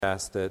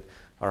ask that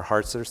our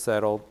hearts are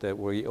settled, that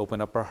we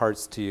open up our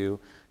hearts to you,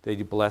 that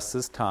you bless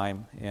this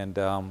time. And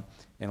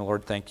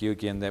Lord, thank you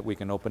again that we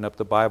can open up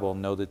the Bible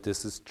and know that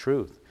this is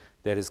truth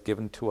that is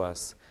given to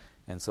us.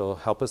 And so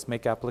help us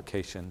make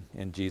application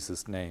in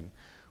Jesus' name.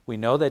 We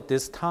know that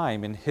this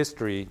time in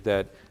history,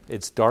 that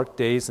it's dark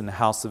days in the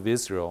house of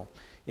Israel.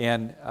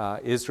 And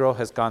Israel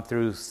has gone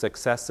through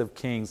successive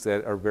kings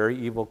that are very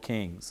evil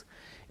kings.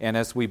 And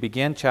as we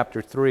begin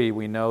chapter 3,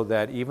 we know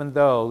that even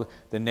though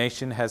the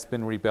nation has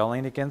been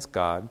rebelling against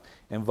God,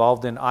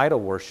 involved in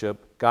idol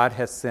worship, God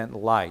has sent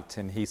light.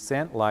 And he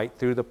sent light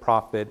through the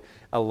prophet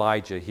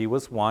Elijah. He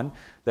was one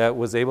that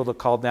was able to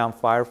call down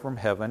fire from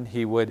heaven.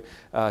 He would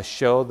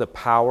show the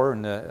power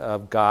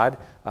of God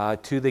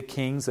to the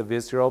kings of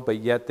Israel, but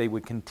yet they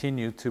would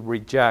continue to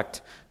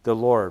reject the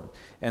Lord.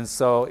 And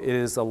so it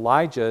is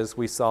Elijah, as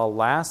we saw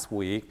last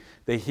week,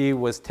 that he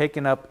was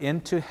taken up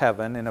into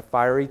heaven in a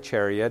fiery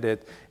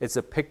chariot. It's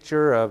a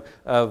picture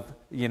of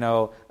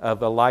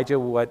Elijah,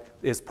 what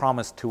is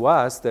promised to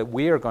us, that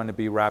we are going to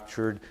be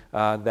raptured.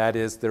 That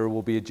is, there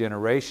will be a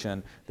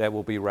generation that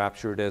will be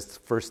raptured, as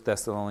 1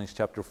 Thessalonians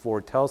chapter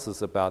 4 tells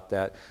us about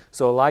that.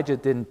 So Elijah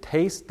didn't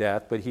taste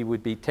death, but he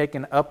would be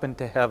taken up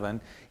into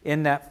heaven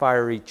in that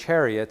fiery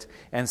chariot,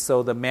 and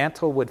so the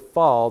mantle would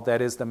fall,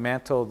 that is the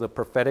mantle of the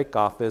prophetic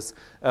office,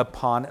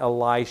 upon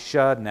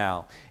Elisha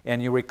now.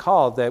 And you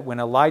recall that when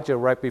Elijah,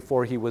 right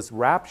before he was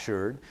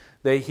raptured,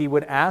 that he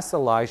would ask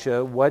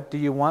Elisha, "What do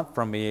you want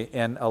from me?"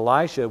 And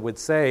Elisha would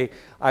say,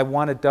 "I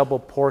want a double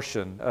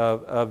portion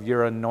of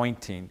your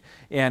anointing."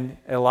 And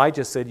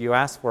Elijah said, "You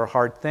asked for a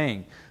hard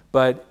thing."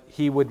 But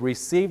he would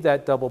receive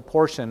that double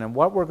portion. And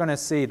what we're going to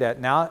see,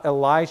 that now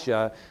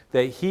Elijah,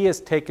 that he has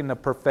taken the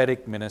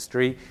prophetic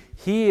ministry,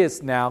 he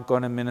is now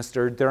going to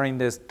minister during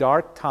this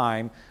dark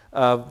time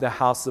of the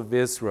house of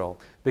Israel.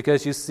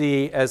 Because you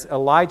see, as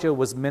Elijah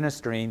was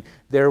ministering,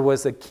 there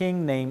was a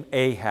king named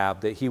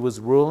Ahab that he was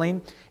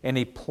ruling, and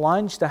he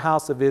plunged the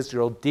house of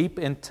Israel deep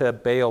into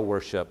Baal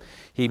worship.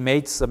 He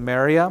made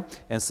Samaria,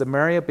 and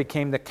Samaria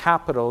became the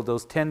capital of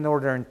those 10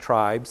 northern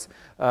tribes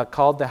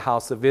called the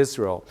house of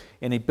Israel.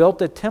 And he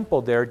built a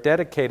temple there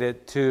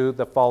dedicated to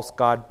the false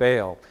god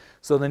Baal.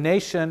 So the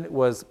nation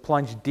was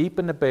plunged deep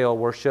into Baal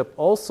worship.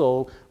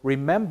 Also,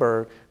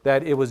 remember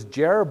that it was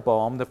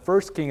Jeroboam, the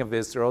first king of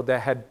Israel,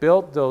 that had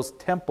built those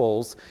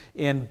temples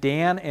in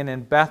Dan and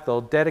in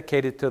Bethel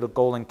dedicated to the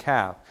golden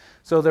calf.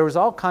 So there was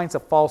all kinds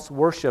of false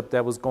worship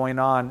that was going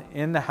on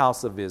in the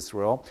house of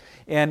Israel.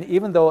 And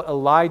even though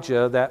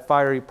Elijah, that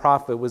fiery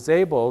prophet, was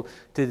able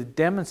to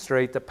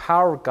demonstrate the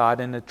power of God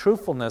and the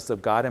truthfulness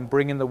of God and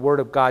bringing the word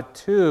of God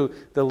to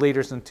the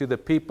leaders and to the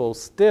people,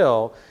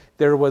 still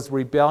there was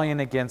rebellion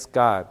against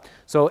God.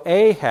 So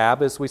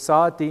Ahab, as we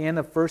saw at the end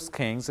of 1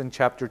 Kings in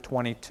chapter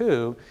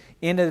 22,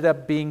 ended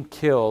up being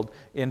killed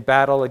in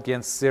battle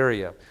against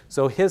Syria.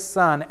 So his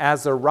son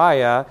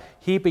Azariah,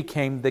 he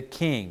became the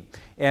king.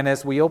 And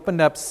as we opened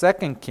up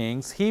 2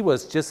 Kings, he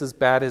was just as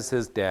bad as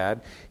his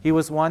dad. He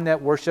was one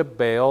that worshiped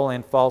Baal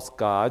and false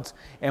gods.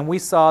 And we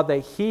saw that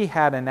he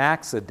had an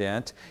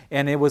accident,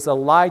 and it was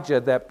Elijah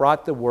that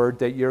brought the word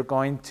that you're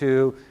going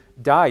to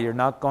die. You're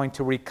not going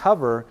to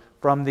recover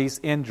from these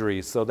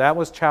injuries. So that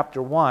was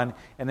chapter 1.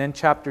 And then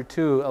chapter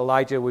 2,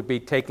 Elijah would be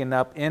taken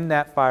up in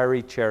that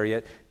fiery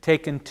chariot,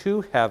 taken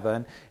to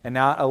heaven, and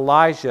now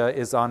Elijah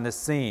is on the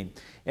scene.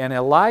 And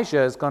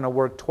Elijah is going to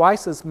work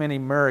twice as many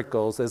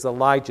miracles as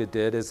Elijah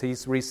did, as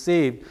he's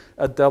received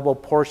a double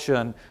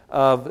portion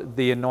of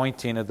the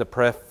anointing of the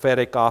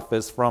prophetic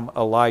office from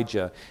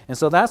Elijah. And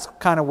so that's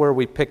kind of where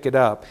we pick it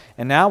up.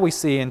 And now we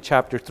see in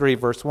chapter 3,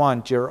 verse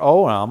 1,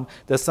 Jeroboam,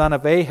 the son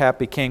of Ahab,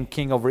 became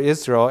king over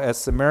Israel at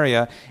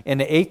Samaria in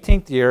the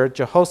 18th year,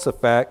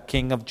 Jehoshaphat,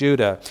 king of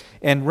Judah,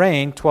 and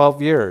reigned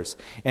 12 years.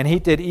 And he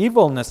did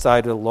evil in the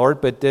sight of the Lord,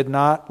 but did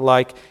not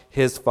like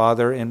his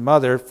father and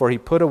mother, for he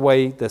put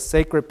away the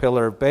sacred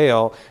pillar of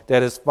Baal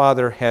that his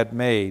father had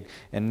made.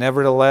 And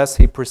nevertheless,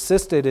 he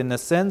persisted in the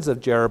sins of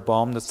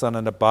Jeroboam, the son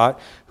of Nebat,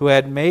 who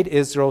had made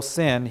Israel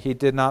sin. He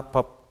did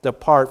not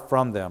depart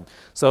from them.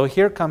 So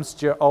here comes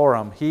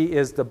Jehoram. He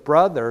is the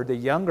brother, the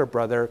younger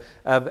brother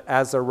of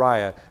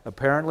Azariah.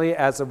 Apparently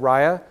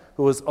Azariah,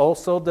 who was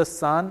also the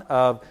son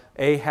of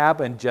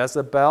Ahab and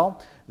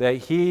Jezebel, that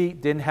he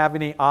didn't have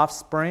any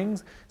offspring,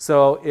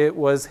 so it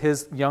was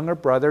his younger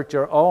brother,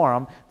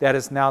 Jehoram, that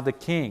is now the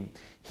king.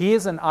 He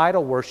is an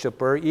idol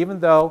worshiper,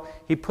 even though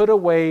he put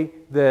away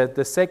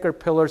the sacred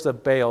pillars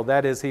of Baal.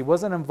 That is, he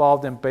wasn't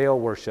involved in Baal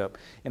worship.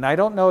 And I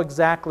don't know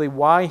exactly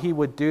why he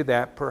would do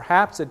that.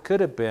 Perhaps it could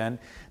have been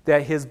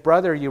that his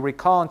brother, you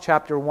recall in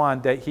chapter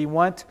 1, that he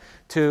went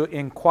to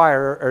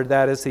inquire, or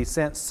that is, he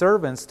sent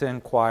servants to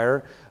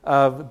inquire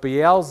of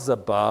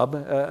Beelzebub,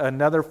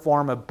 another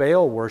form of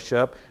Baal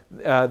worship,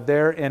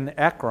 there in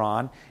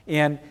Ekron.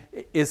 And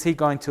is he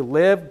going to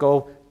live?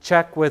 Go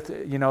check with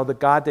the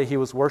god that he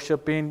was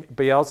worshiping,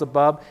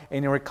 Beelzebub.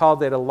 And you recall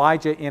that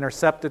Elijah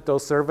intercepted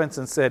those servants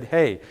and said,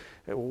 "Hey,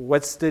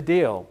 what's the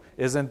deal?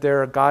 Isn't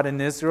there a God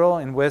in Israel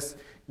in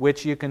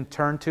which you can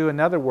turn to?" In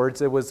other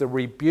words, it was a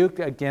rebuke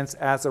against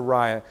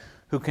Azariah,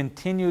 who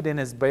continued in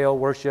his Baal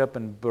worship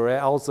and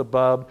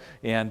Beelzebub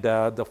and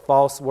the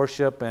false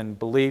worship and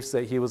beliefs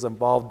that he was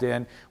involved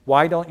in,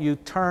 why don't you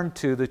turn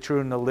to the true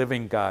and the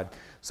living God?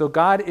 So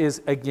God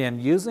is, again,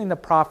 using the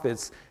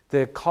prophets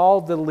to call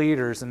the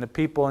leaders and the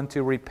people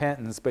into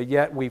repentance, but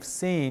yet we've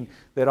seen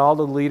that all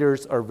the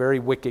leaders are very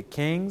wicked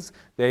kings.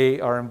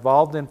 They are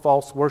involved in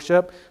false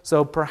worship.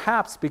 So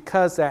perhaps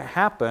because that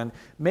happened,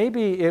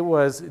 maybe it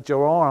was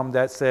Jehoram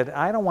that said,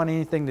 I don't want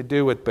anything to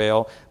do with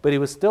Baal, but he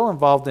was still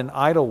involved in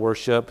idol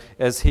worship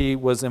as he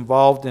was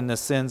involved in the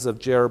sins of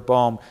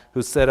Jeroboam,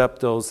 who set up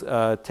those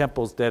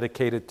temples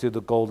dedicated to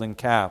the golden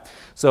calf.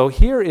 So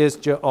here is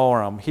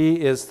Jehoram. He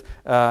is,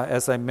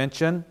 as I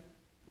mentioned,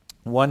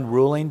 one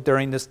ruling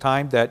during this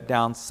time, that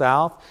down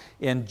south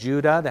in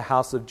Judah, the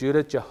house of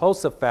Judah,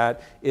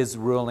 Jehoshaphat is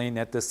ruling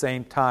at the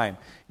same time.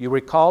 You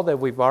recall that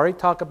we've already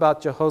talked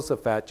about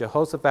Jehoshaphat.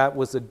 Jehoshaphat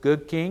was a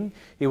good king.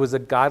 He was a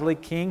godly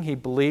king. He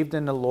believed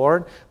in the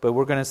Lord, but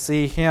we're going to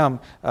see him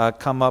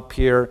come up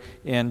here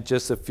in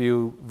just a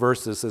few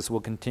verses as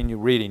we'll continue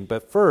reading.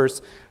 But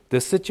first, the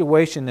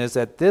situation is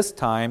at this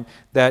time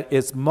that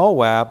it's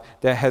Moab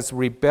that has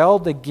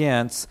rebelled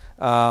against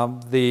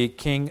the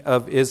king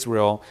of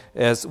Israel,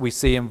 as we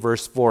see in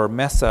verse 4.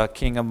 Mesa,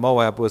 king of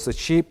Moab, was a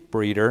sheep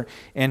breeder,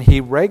 and he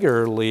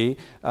regularly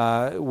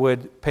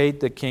would pay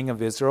the king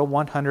of Israel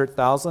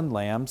 100,000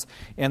 lambs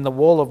and the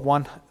wool of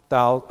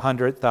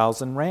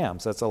 100,000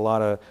 rams. That's a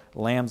lot of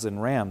lambs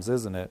and rams,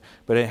 isn't it?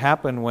 But it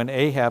happened when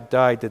Ahab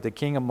died that the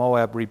king of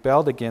Moab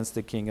rebelled against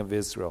the king of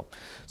Israel.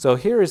 So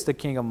here is the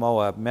king of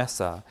Moab,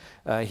 Mesa.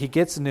 He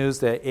gets news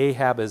that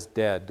Ahab is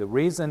dead. The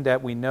reason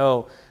that we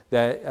know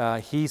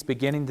that he's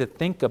beginning to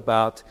think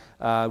about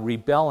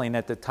rebelling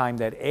at the time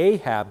that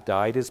Ahab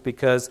died is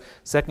because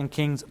 2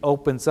 Kings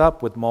opens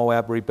up with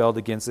Moab rebelled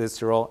against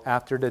Israel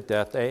after the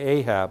death of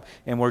Ahab.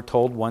 And we're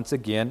told once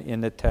again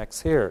in the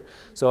text here.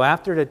 So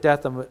after the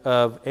death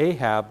of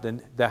Ahab,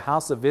 the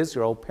house of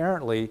Israel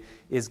apparently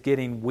is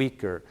getting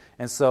weaker.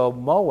 And so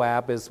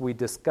Moab, as we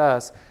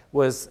discussed,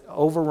 was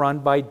overrun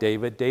by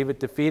David. David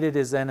defeated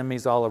his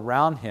enemies all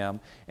around him,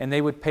 and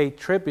they would pay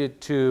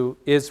tribute to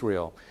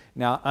Israel.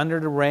 Now, under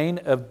the reign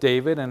of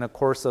David and, of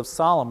course, of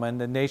Solomon,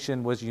 the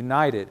nation was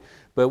united.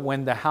 But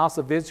when the house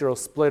of Israel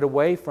split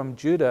away from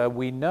Judah,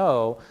 we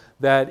know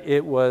that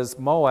it was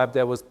Moab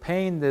that was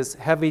paying this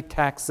heavy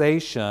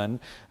taxation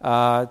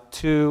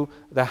to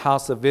the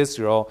house of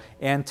Israel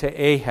and to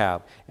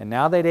Ahab. And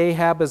now that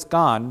Ahab is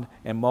gone,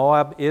 and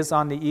Moab is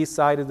on the east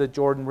side of the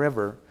Jordan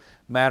River,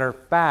 matter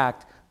of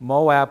fact,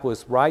 Moab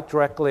was right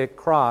directly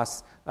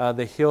across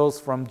the hills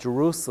from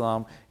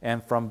Jerusalem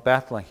and from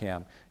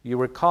Bethlehem. You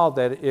recall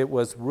that it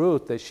was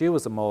Ruth, that she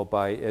was a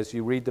Moabite, as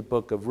you read the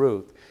book of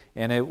Ruth.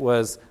 And it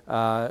was,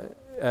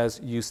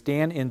 as you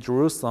stand in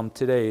Jerusalem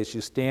today, as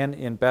you stand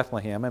in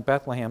Bethlehem, and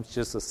Bethlehem's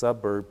just a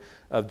suburb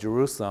of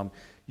Jerusalem,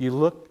 you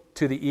look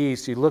to the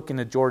east, you look in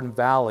the Jordan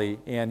Valley,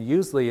 and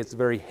usually it's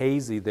very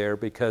hazy there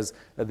because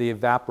of the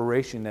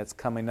evaporation that's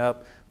coming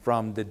up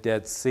from the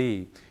Dead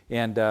Sea.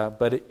 And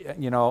but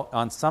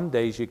on some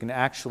days you can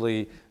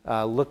actually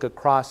look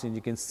across and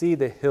you can see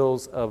the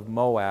hills of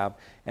Moab,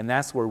 and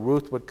that's where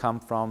Ruth would come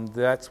from.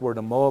 That's where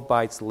the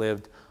Moabites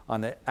lived, on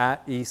the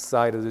east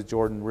side of the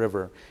Jordan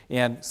River.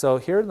 And so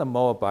here are the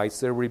Moabites.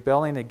 They're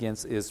rebelling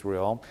against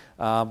Israel.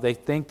 They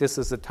think this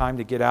is the time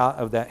to get out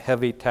of that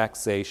heavy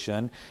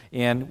taxation.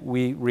 And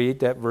we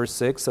read that verse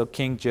 6, so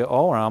King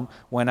Jehoram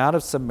went out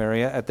of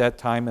Samaria at that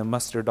time and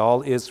mustered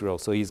all Israel.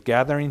 So he's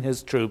gathering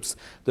his troops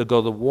to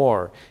go to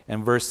war.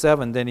 And verse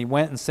 7, then he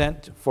went and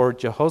sent for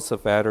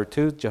Jehoshaphat, or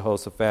to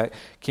Jehoshaphat,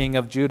 king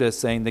of Judah,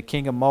 saying, the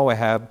king of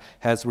Moab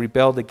has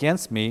rebelled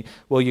against me.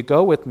 Will you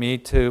go with me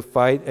to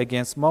fight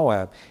against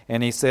Moab?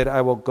 And he said,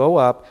 I will go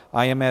up.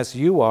 I am as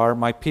you are,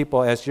 my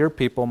people as your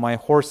people, my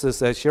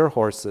horses as your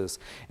horses.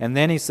 And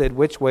then he said,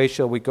 which way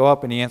shall we go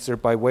up? And he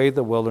answered, by way of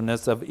the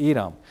wilderness of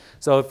Edom.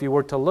 So if you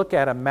were to look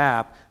at a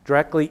map,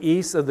 directly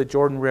east of the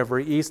Jordan River,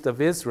 east of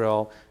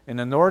Israel, in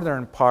the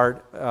northern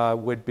part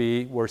would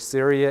be where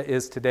Syria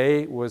is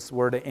today, was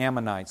where the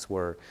Ammonites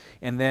were.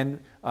 And then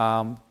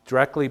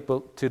directly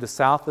to the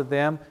south of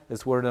them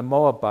is where the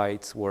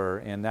Moabites were,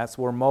 and that's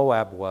where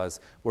Moab was,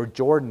 where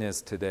Jordan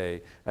is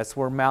today. That's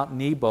where Mount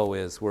Nebo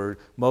is, where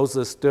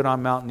Moses stood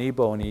on Mount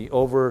Nebo and he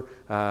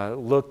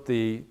overlooked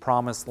the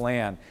promised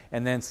land.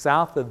 And then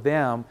south of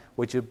them,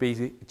 which would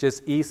be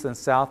just east and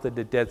south of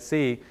the Dead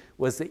Sea,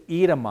 was the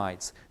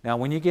Edomites. Now,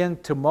 when you get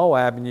into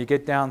Moab and you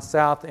get down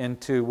south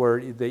into where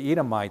the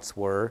Edomites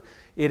were,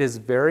 it is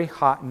very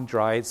hot and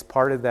dry. It's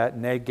part of that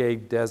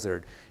Negev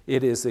desert.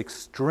 It is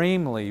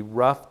extremely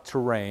rough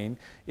terrain.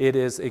 It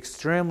is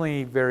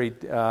extremely very,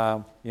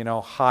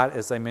 hot,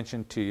 as I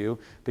mentioned to you,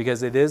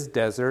 because it is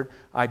desert.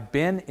 I've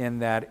been in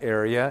that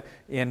area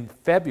in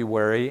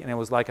February, and it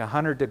was like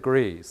 100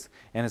 degrees.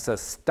 And it's a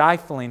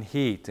stifling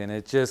heat, and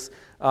it just,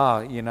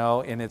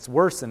 and it's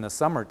worse in the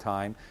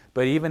summertime.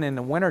 But even in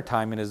the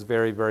wintertime, it is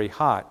very, very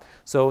hot.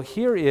 So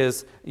here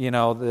is,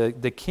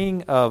 the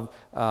king of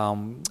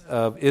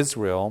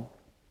Israel,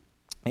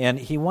 and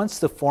he wants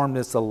to form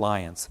this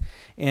alliance.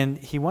 And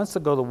he wants to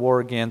go to war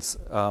against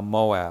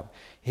Moab.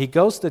 He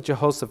goes to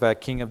Jehoshaphat,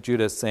 king of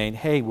Judah, saying,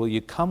 hey, will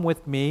you come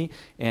with me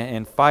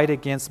and fight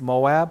against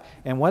Moab?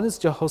 And what does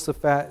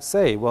Jehoshaphat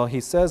say? Well, he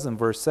says in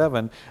verse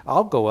 7,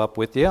 I'll go up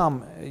with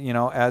you,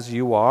 as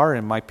you are,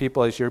 and my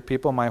people as your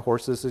people, my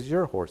horses as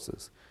your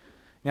horses.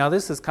 Now,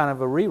 this is kind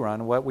of a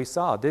rerun of what we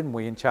saw, didn't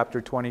we, in chapter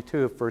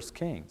 22 of 1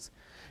 Kings?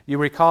 You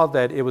recall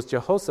that it was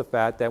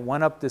Jehoshaphat that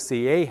went up to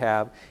see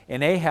Ahab,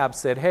 and Ahab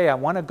said, hey, I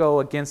want to go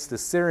against the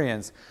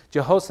Syrians.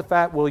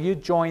 Jehoshaphat, will you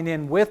join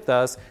in with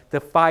us to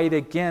fight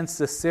against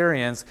the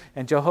Syrians?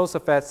 And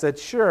Jehoshaphat said,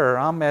 sure,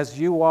 I'm as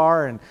you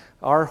are, and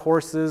our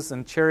horses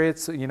and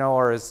chariots,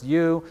 are as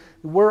you.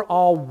 We're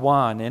all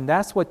one. And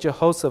that's what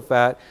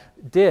Jehoshaphat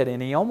did,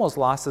 and he almost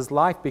lost his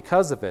life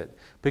because of it.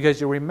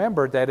 Because you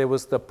remember that it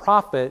was the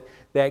prophet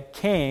that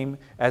came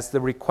as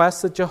the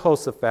request of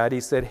Jehoshaphat. He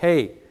said,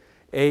 hey,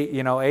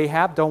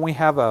 Ahab, don't we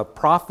have a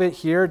prophet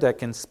here that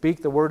can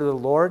speak the word of the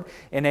Lord?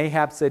 And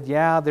Ahab said,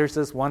 yeah, there's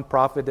this one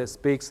prophet that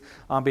speaks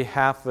on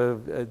behalf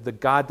of the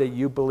God that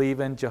you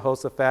believe in,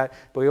 Jehoshaphat,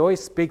 but he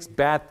always speaks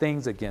bad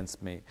things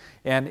against me.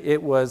 And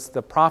it was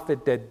the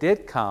prophet that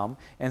did come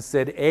and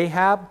said,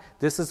 Ahab,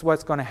 this is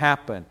what's going to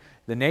happen.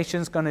 The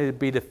nation's going to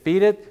be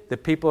defeated, the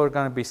people are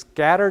going to be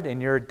scattered,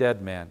 and you're a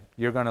dead man.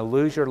 You're going to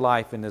lose your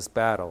life in this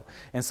battle.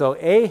 And so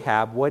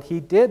Ahab, what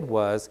he did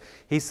was,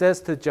 he says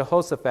to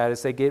Jehoshaphat,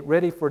 as they get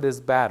ready for this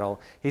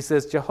battle, he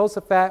says,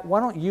 Jehoshaphat, why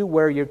don't you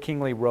wear your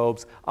kingly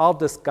robes? I'll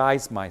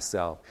disguise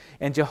myself.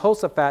 And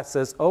Jehoshaphat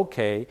says,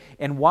 okay.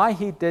 And why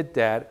he did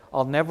that,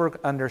 I'll never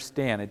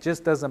understand. It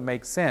just doesn't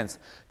make sense.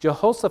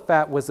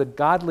 Jehoshaphat was a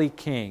godly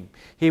king.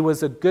 He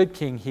was a good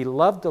king. He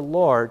loved the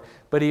Lord,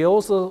 but he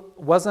also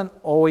wasn't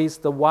always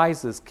the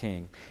wisest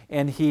king.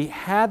 And he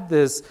had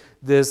this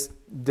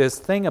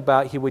thing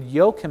about he would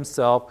yoke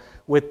himself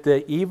with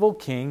the evil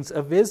kings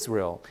of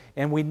Israel.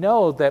 And we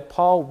know that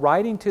Paul,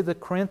 writing to the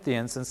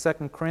Corinthians in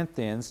 2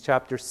 Corinthians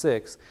chapter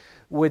 6,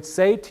 would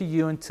say to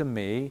you and to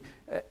me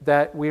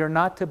that we are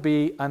not to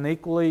be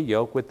unequally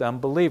yoked with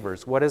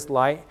unbelievers. What is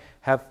light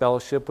have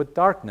fellowship with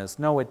darkness?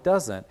 No, it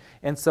doesn't.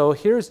 And so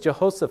here's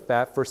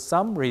Jehoshaphat. For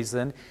some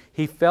reason,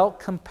 he felt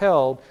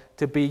compelled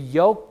to be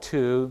yoked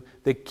to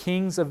the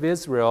kings of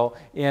Israel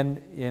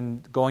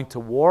in going to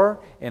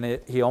war, and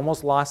he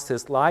almost lost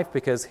his life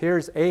because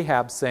here's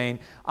Ahab saying,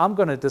 I'm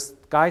going to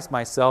disguise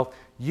myself,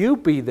 you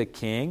be the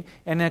king.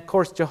 And of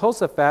course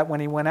Jehoshaphat,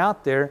 when he went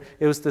out there,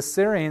 it was the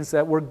Syrians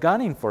that were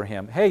gunning for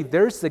him. Hey,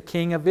 there's the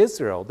king of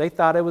Israel. They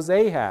thought it was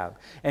Ahab.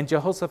 And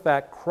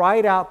Jehoshaphat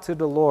cried out to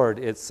the Lord,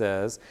 it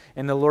says,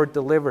 and the Lord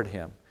delivered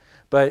him.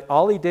 But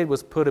all he did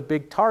was put a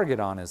big target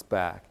on his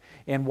back.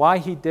 And why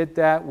he did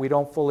that, we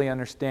don't fully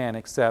understand,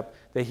 except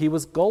that he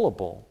was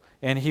gullible.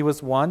 And he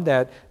was one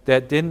that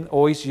didn't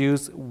always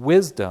use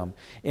wisdom.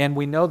 And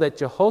we know that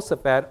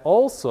Jehoshaphat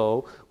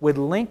also would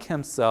link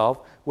himself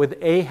with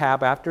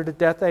Ahab after the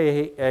death of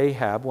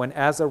Ahab. When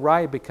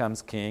Azariah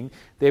becomes king,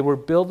 they were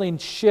building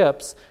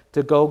ships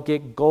to go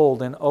get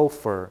gold in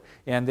Ophir.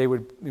 And they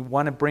would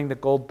want to bring the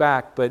gold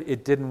back, but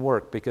it didn't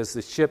work because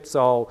the ships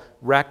all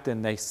wrecked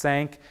and they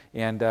sank,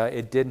 and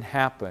it didn't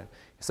happen.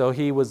 So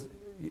he was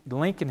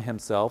linking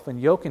himself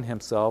and yoking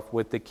himself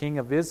with the king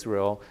of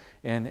Israel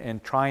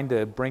and trying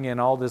to bring in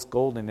all this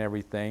gold and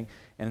everything.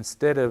 And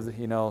instead of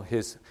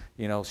his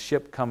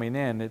ship coming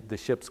in, the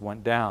ships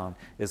went down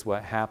is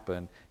what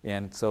happened.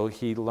 And so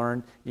he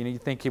learned, you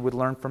think he would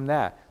learn from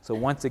that. So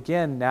once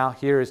again, now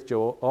here is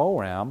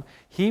Jehoram.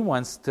 He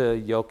wants to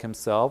yoke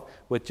himself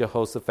with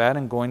Jehoshaphat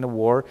and going to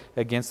war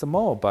against the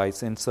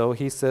Moabites. And so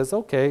he says,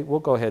 okay, we'll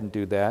go ahead and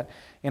do that.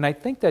 And I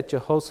think that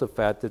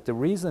Jehoshaphat, that the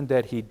reason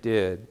that he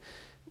did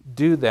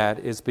do that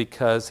is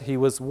because he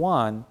was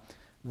one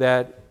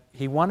that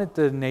he wanted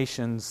the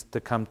nations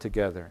to come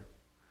together.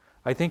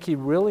 I think he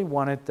really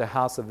wanted the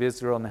house of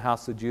Israel and the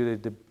house of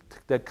Judah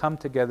to come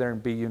together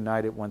and be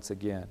united once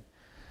again.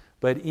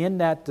 But in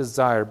that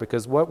desire,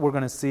 because what we're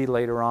going to see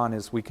later on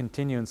as we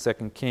continue in 2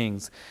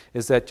 Kings,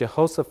 is that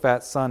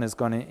Jehoshaphat's son is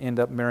going to end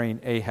up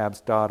marrying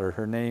Ahab's daughter.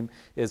 Her name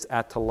is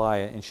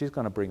Athaliah, and she's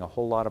going to bring a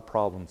whole lot of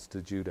problems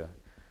to Judah,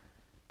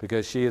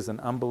 because she is an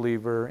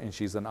unbeliever and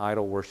she's an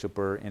idol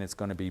worshiper, and it's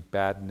going to be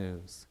bad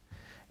news.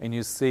 And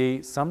you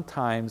see,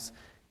 sometimes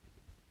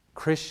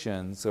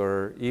Christians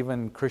or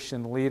even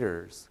Christian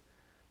leaders,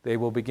 they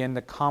will begin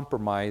to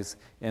compromise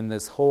in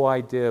this whole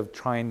idea of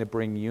trying to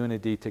bring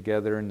unity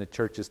together and the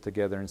churches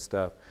together and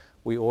stuff.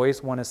 We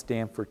always want to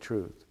stand for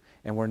truth.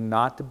 And we're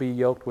not to be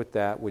yoked with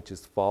that which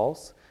is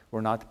false.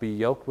 We're not to be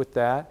yoked with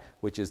that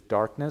which is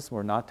darkness.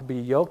 We're not to be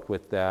yoked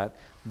with that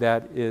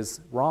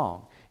is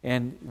wrong.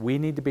 And we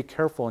need to be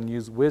careful and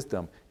use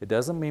wisdom. It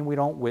doesn't mean we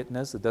don't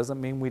witness. It doesn't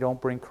mean we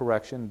don't bring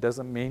correction. It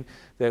doesn't mean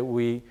that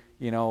we,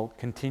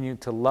 continue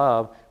to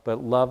love,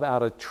 but love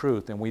out of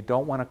truth. And we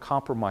don't want to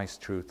compromise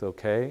truth,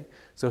 okay?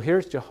 So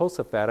here's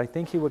Jehoshaphat. I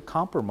think he would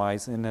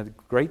compromise in a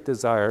great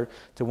desire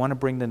to want to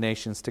bring the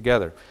nations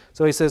together.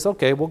 So he says,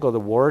 okay, we'll go to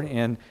war.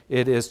 And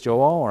it is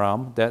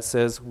Jehoram that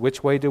says,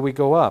 which way do we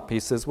go up? He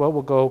says, well,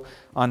 we'll go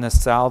on the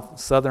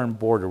southern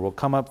border. We'll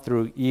come up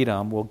through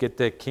Edom. We'll get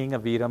the king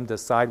of Edom to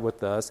side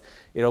with us.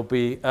 It'll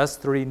be us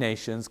three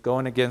nations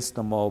going against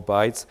the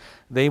Moabites.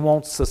 They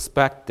won't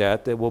suspect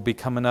that we'll be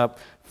coming up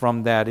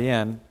from that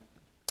end.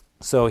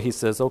 So he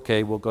says,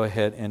 okay, we'll go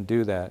ahead and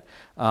do that.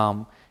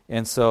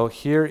 And so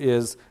here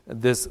is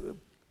this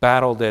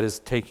battle that is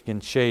taking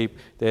shape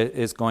that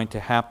is going to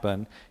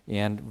happen.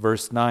 And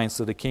verse 9,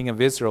 so the king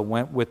of Israel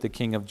went with the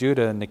king of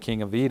Judah and the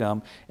king of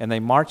Edom, and they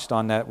marched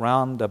on that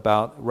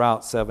roundabout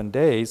route 7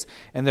 days,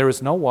 and there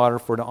was no water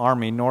for the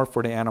army, nor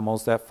for the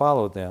animals that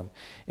followed them.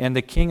 And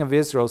the king of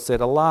Israel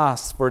said,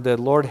 alas, for the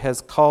Lord has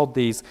called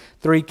these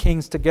three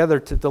kings together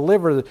to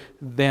deliver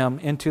them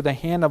into the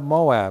hand of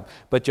Moab.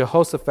 But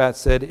Jehoshaphat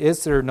said,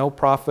 is there no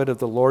prophet of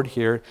the Lord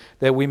here,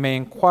 that we may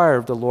inquire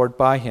of the Lord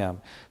by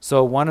him?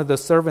 So one of the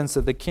servants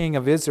of the king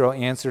of Israel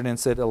answered and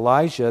said,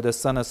 Elijah, the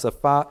son of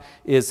Shaphat,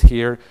 is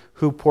here,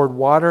 who poured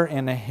water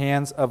in the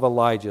hands of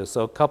Elijah.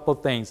 So a couple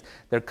things.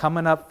 They're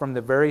coming up from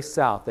the very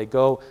south. They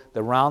go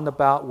the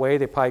roundabout way.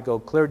 They probably go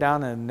clear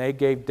down in the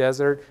Negev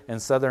desert in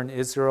southern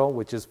Israel,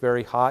 which is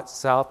very hot,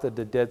 south of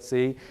the Dead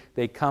Sea.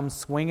 They come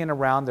swinging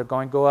around. They're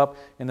going to go up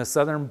in the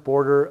southern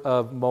border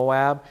of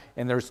Moab,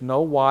 and there's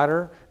no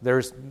water.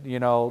 There's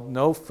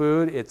no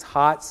food. It's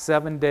hot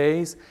 7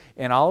 days.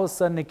 And all of a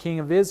sudden the king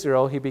of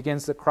Israel, he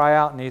begins to cry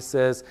out and he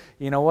says,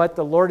 you know what?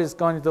 The Lord is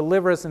going to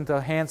deliver us into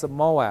the hands of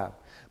Moab.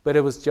 But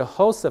it was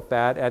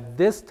Jehoshaphat at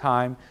this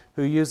time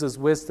who uses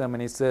wisdom,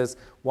 and he says,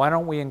 why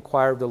don't we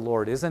inquire of the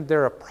Lord? Isn't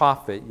there a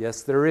prophet?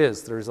 Yes, there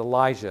is. There's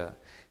Elijah,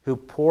 who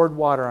poured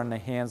water on the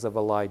hands of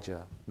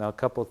Elijah. Now, a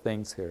couple of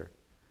things here.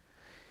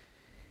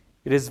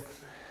 It is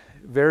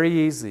very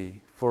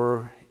easy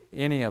for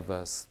any of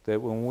us that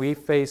when we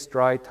face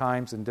dry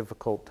times and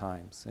difficult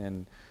times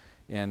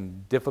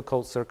and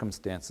difficult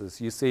circumstances,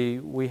 you see,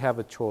 we have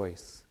a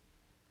choice.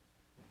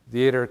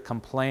 Either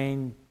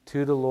complain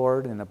to the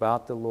Lord and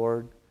about the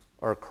Lord,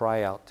 or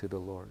cry out to the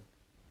Lord.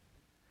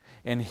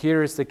 And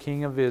here is the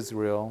king of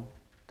Israel,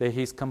 that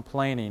he's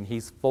complaining,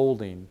 he's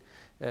folding,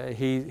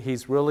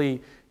 he's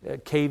really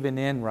caving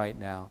in right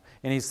now.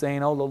 And he's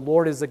saying, oh, the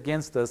Lord is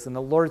against us, and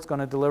the Lord is going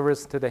to deliver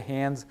us to the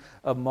hands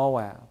of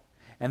Moab.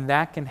 And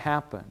that can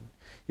happen.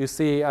 You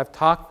see, I've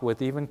talked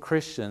with even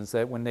Christians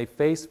that when they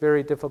face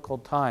very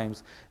difficult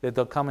times, that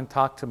they'll come and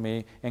talk to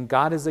me, and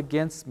God is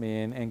against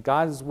me, and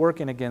God is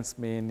working against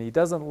me, and He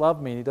doesn't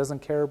love me, and He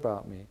doesn't care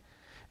about me.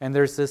 And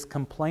there's this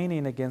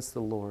complaining against the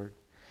Lord.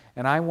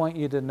 And I want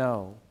you to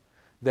know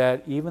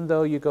that even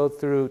though you go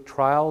through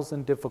trials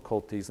and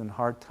difficulties and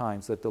hard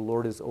times, that the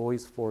Lord is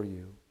always for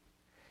you.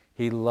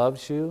 He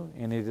loves you,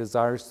 and He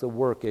desires to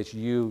work as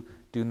you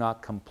do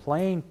not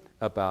complain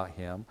about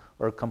Him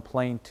or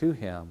complain to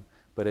Him,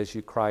 but as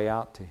you cry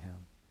out to Him.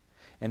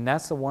 And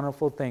that's the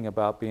wonderful thing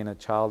about being a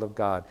child of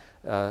God,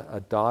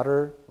 a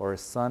daughter or a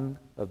son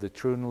of the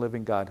true and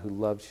living God who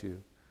loves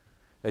you.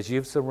 As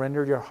you've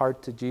surrendered your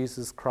heart to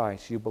Jesus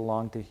Christ, you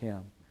belong to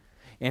Him.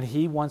 And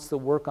He wants to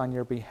work on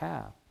your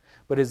behalf.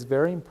 But it's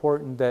very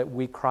important that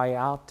we cry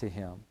out to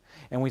Him.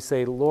 And we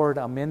say, Lord,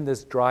 I'm in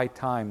this dry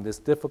time, this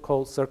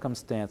difficult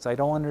circumstance. I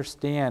don't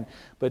understand,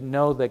 but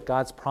know that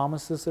God's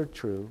promises are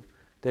true,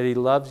 that He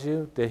loves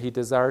you, that He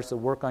desires to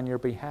work on your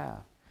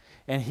behalf.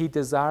 And He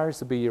desires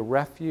to be your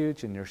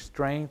refuge and your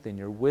strength and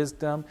your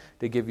wisdom,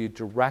 to give you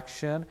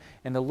direction.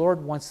 And the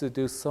Lord wants to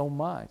do so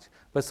much.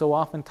 But so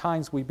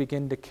oftentimes we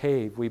begin to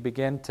cave. We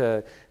begin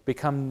to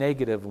become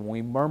negative, and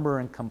we murmur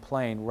and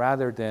complain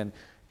rather than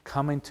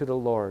coming to the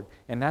Lord.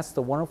 And that's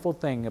the wonderful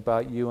thing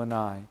about you and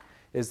I,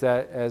 is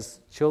that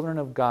as children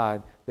of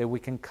God, that we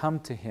can come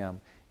to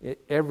Him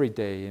every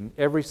day in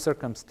every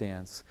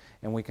circumstance,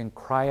 and we can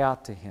cry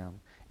out to Him,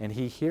 and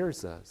He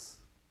hears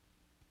us.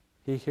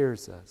 He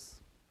hears us.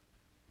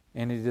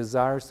 And He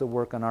desires to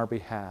work on our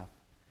behalf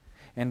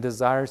and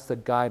desires to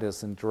guide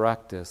us and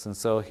direct us. And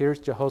so here's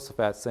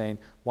Jehoshaphat saying,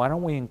 why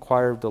don't we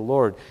inquire of the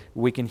Lord?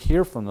 We can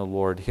hear from the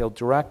Lord. He'll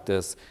direct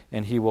us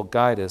and He will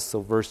guide us.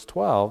 So verse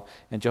 12,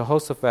 and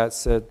Jehoshaphat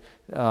said,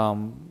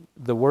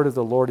 the word of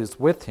the Lord is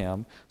with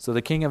him. So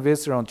the king of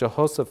Israel and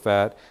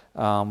Jehoshaphat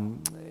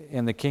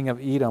and the king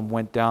of Edom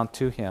went down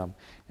to him.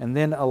 And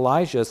then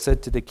Elijah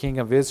said to the king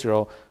of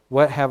Israel,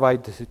 what have I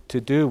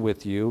to do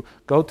with you?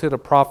 Go to the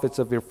prophets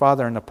of your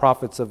father and the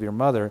prophets of your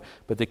mother.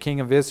 But the king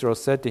of Israel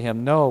said to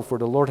him, no, for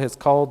the Lord has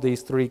called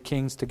these three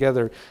kings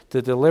together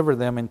to deliver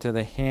them into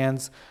the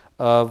hands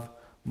of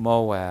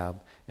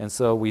Moab. And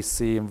so we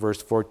see in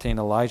verse 14,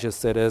 Elijah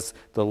said, as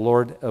the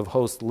Lord of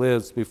hosts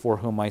lives before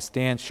whom I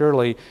stand,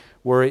 surely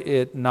were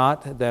it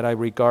not that I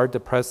regard the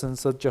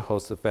presence of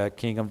Jehoshaphat,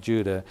 king of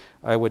Judah,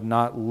 I would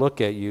not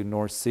look at you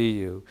nor see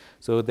you.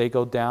 So they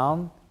go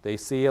down, they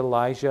see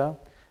Elijah.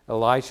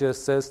 Elijah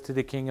says to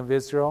the king of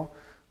Israel,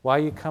 why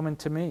are you coming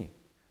to me?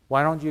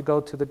 Why don't you go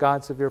to the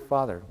gods of your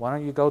father? Why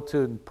don't you go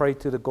to and pray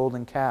to the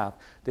golden calf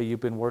that you've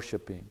been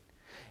worshiping?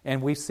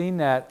 And we've seen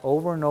that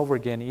over and over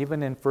again,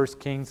 even in 1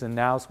 Kings, and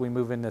now as we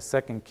move into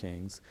 2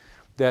 Kings,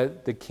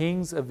 that the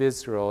kings of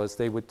Israel, as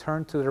they would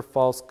turn to their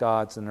false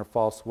gods and their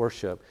false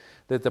worship,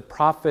 that the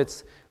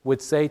prophets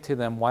would say to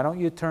them, why don't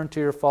you turn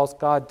to your false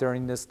god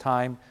during this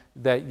time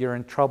that you're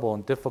in trouble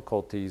and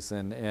difficulties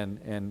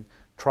and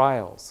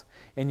trials?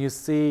 And you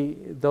see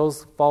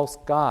those false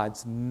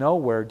gods,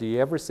 nowhere do you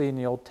ever see in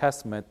the Old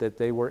Testament that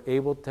they were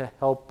able to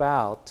help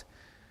out,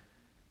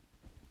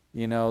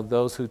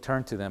 those who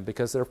turn to them,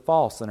 because they're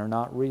false and are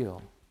not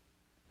real.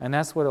 And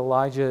that's what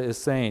Elijah is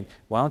saying.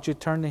 Why don't you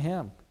turn to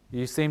him?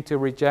 You seem to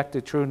reject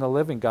the true and the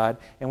living God,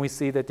 and we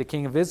see that the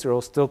king of Israel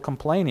is still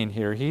complaining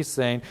here. He's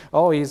saying,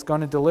 he's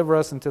going to deliver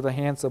us into the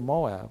hands of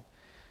Moab.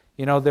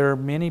 There are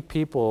many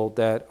people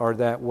that are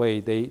that way.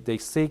 They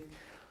seek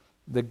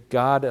the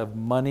god of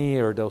money,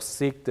 or they'll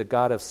seek the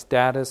god of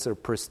status or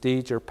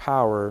prestige or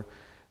power,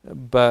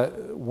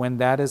 but when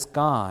that is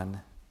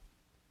gone,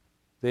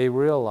 they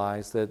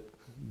realize that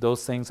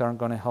those things aren't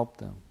going to help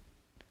them.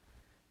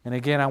 And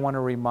again, I want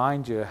to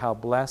remind you how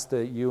blessed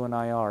that you and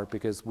I are,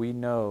 because we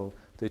know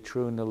the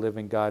true and the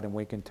living God, and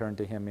we can turn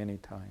to him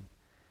anytime.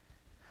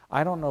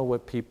 I don't know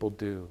what people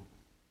do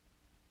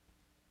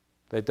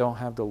that don't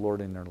have the Lord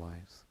in their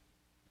lives.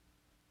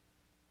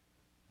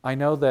 I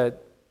know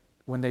that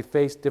when they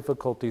face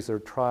difficulties or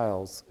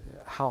trials,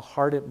 how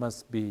hard it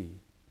must be,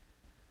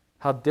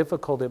 how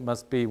difficult it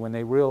must be when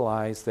they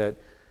realize that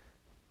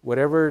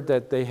whatever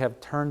that they have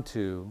turned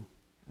to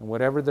and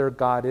whatever their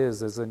God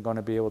is isn't going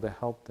to be able to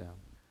help them.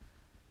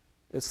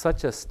 It's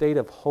such a state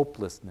of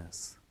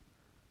hopelessness,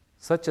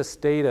 such a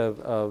state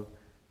of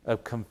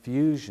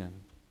confusion.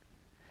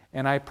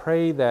 And I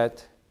pray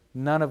that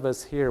none of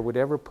us here would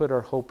ever put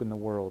our hope in the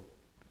world,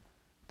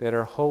 that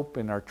our hope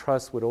and our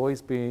trust would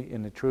always be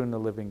in the true and the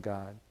living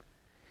God.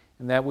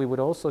 And that we would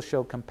also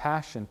show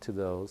compassion to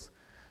those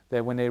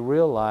that when they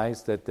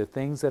realize that the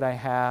things that I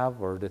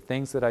have or the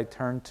things that I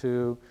turn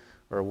to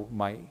or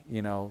my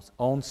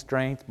own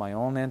strength, my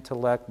own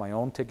intellect, my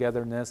own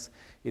togetherness,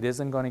 it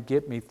isn't going to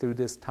get me through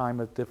this time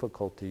of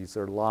difficulties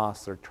or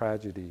loss or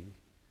tragedy.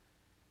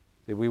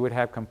 That we would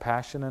have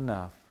compassion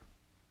enough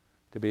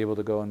to be able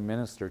to go and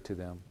minister to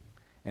them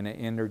and to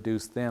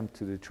introduce them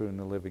to the true and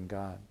the living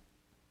God.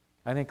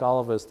 I think all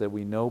of us that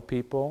we know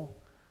people,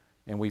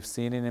 and we've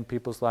seen it in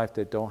people's life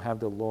that don't have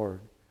the Lord,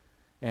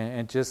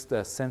 and just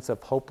a sense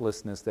of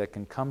hopelessness that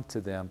can come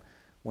to them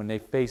when they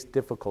face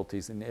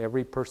difficulties, and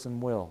every person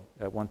will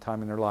at one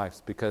time in their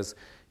lives, because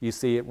you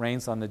see it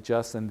rains on the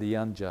just and the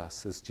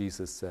unjust, as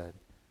Jesus said.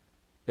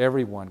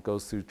 Everyone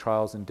goes through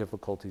trials and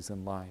difficulties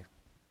in life.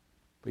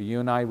 But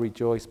you and I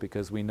rejoice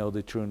because we know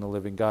the true and the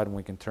living God, and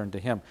we can turn to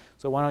him.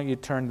 So why don't you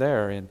turn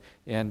there?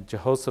 And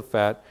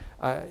Jehoshaphat,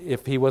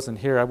 if he wasn't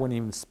here, I wouldn't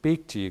even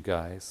speak to you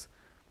guys.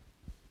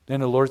 Then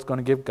the Lord's going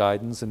to give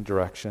guidance and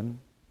direction.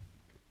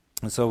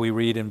 And so we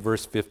read in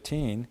verse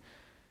 15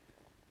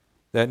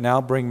 that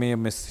now bring me a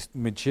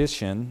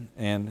musician,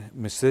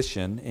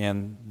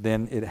 and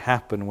then it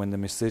happened when the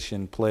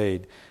musician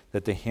played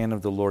that the hand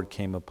of the Lord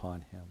came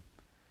upon him.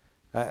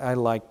 I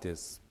like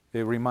this.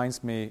 It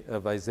reminds me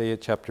of Isaiah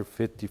chapter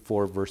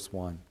 54, verse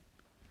 1.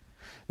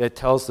 That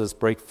tells us,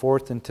 break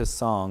forth into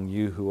song,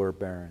 you who are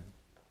barren.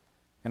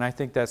 And I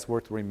think that's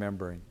worth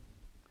remembering.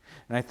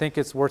 And I think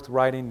it's worth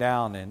writing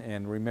down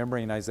and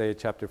remembering Isaiah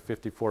chapter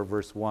 54,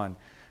 verse 1,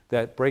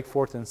 that break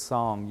forth in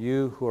song,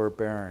 you who are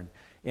barren,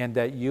 and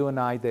that you and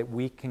I, that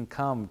we can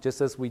come,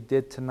 just as we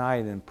did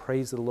tonight, and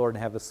praise the Lord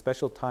and have a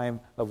special time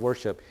of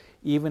worship,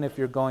 even if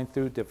you're going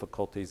through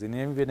difficulties, and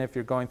even if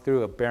you're going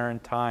through a barren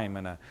time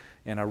and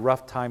a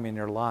rough time in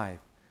your life.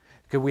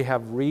 Because we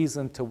have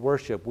reason to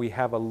worship. We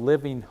have a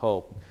living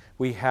hope.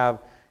 We have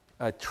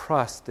a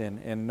trust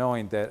in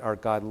knowing that our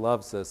God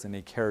loves us and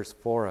he cares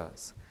for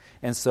us.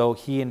 And so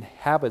he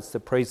inhabits the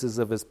praises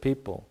of his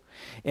people.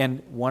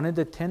 And one of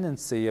the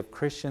tendency of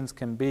Christians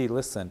can be,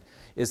 listen,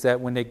 is that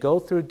when they go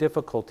through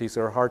difficulties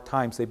or hard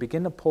times, they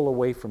begin to pull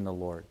away from the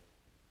Lord.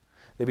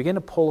 They begin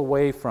to pull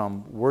away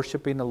from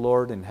worshiping the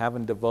Lord and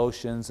having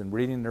devotions and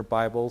reading their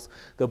Bibles.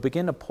 They'll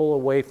begin to pull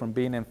away from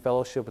being in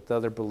fellowship with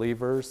other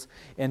believers.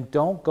 And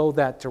don't go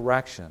that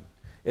direction.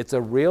 It's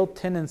a real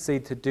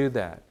tendency to do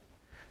that.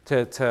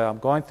 I'm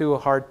going through a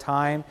hard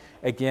time.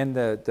 Again,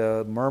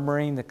 the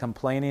murmuring, the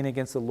complaining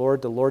against the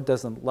Lord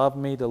doesn't love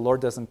me, the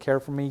Lord doesn't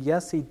care for me.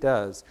 Yes, he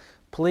does.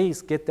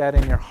 Please get that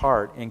in your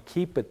heart and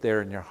keep it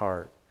there in your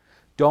heart.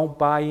 Don't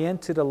buy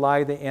into the lie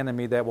of the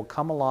enemy that will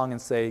come along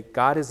and say,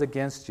 God is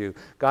against you.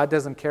 God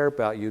doesn't care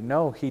about you.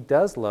 No, he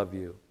does love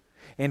you.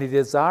 And he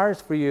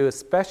desires for you,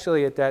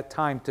 especially at that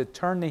time, to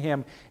turn to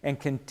him and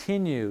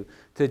continue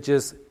to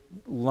just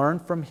learn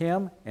from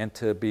him and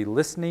to be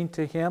listening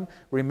to him.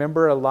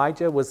 Remember,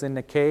 Elijah was in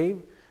the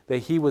cave, that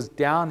he was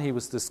down, he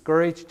was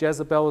discouraged.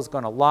 Jezebel was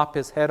going to lop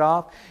his head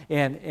off.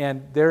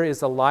 And there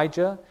is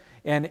Elijah,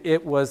 and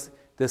it was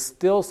the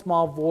still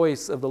small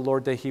voice of the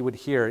Lord that he would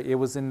hear. It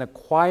was in the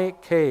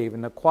quiet cave,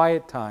 in the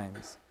quiet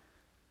times,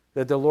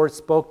 that the Lord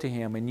spoke to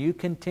him, and you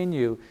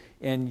continue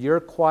in your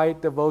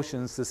quiet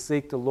devotions to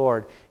seek the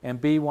Lord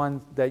and be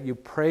one that you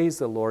praise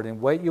the Lord,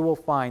 and what you will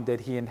find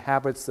that he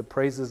inhabits the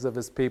praises of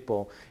his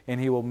people, and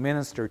he will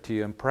minister to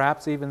you. And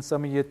perhaps even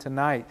some of you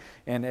tonight,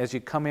 and as you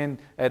come in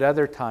at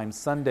other times,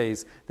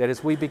 Sundays, that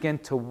as we begin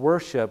to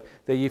worship,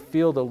 that you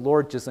feel the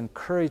Lord just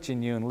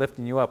encouraging you and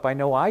lifting you up. I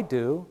know I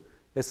do.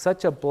 It's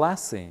such a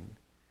blessing.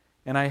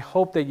 And I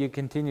hope that you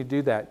continue to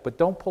do that. But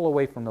don't pull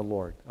away from the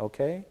Lord,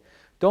 okay?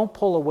 Don't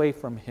pull away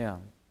from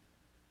him.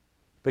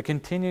 But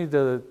continue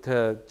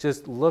to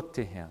just look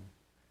to him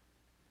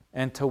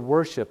and to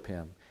worship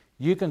him.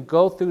 You can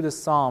go through the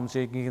Psalms,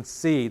 and you can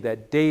see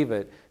that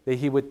David, that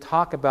he would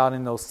talk about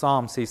in those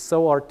Psalms, he's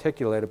so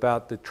articulate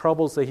about the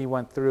troubles that he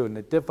went through and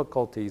the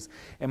difficulties.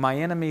 And my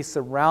enemies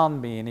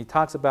surround me. And he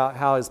talks about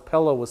how his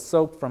pillow was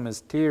soaked from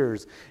his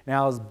tears and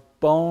how his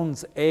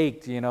bones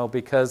ached,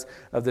 because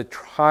of the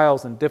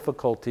trials and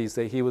difficulties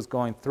that he was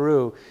going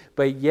through.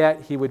 But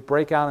yet he would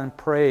break out in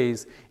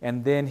praise,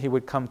 and then he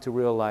would come to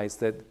realize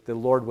that the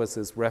Lord was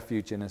his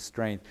refuge and his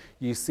strength.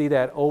 You see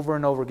that over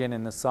and over again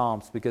in the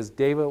Psalms, because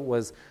David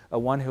was a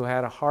one who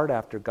had a heart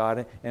after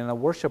God and a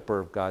worshiper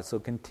of God. So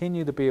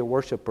continue to be a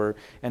worshiper,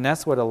 and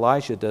that's what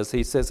Elijah does.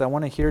 He says, I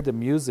want to hear the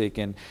music,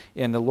 and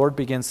the Lord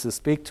begins to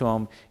speak to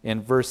him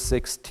in verse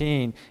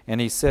 16, and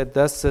he said,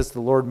 Thus says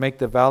the Lord, make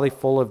the valley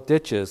full of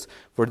ditches.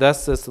 For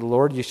thus says the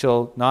Lord, you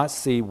shall not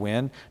see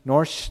wind,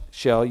 nor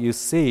shall you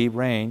see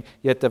rain,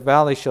 yet the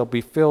valley shall be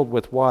filled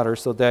with water,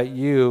 so that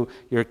you,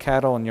 your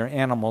cattle, and your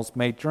animals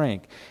may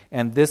drink.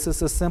 And this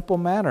is a simple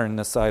matter in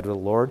the sight of the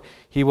Lord.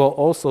 He will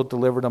also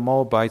deliver the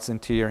Moabites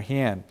into your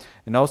hand.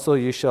 And also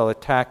you shall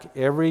attack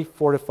every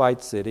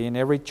fortified city and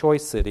every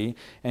choice city,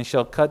 and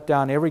shall cut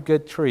down every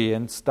good tree,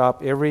 and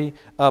stop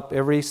up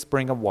every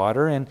spring of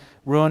water, and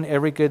ruin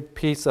every good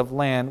piece of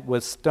land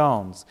with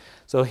stones.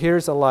 So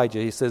here's Elijah.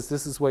 He says,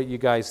 this is what you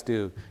guys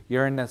do.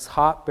 You're in this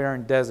hot,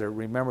 barren desert.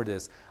 Remember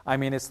this. I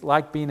mean, it's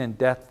like being in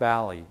Death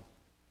Valley.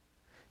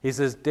 He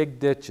says, dig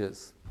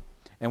ditches.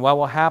 And what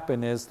will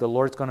happen is the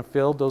Lord's going to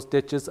fill those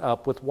ditches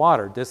up with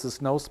water. This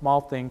is no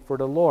small thing for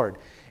the Lord.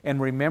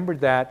 And remember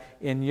that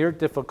in your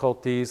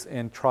difficulties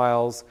and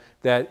trials,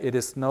 that it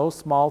is no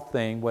small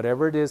thing,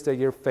 whatever it is that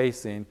you're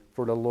facing,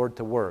 for the Lord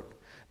to work.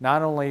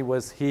 Not only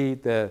was he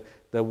the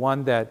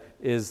one that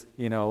is,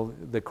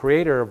 the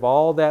creator of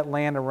all that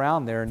land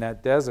around there in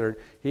that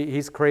desert,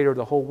 he's creator of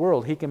the whole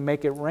world. He can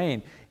make it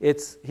rain.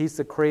 He's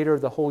the creator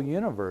of the whole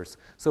universe.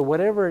 So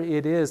whatever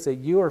it is that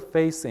you are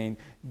facing,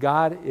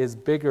 God is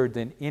bigger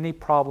than any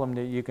problem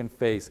that you can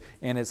face.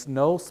 And it's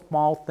no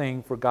small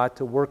thing for God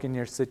to work in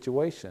your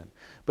situation.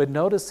 But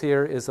notice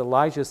here is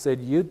Elijah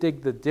said, you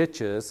dig the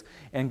ditches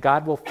and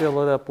God will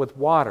fill it up with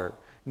water.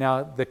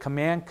 Now, the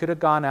command could have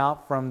gone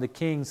out from the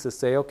kings to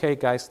say, okay,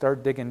 guys,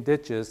 start digging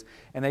ditches.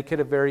 And they could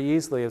have very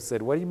easily have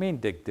said, what do you mean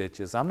dig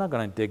ditches? I'm not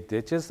going to dig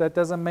ditches. That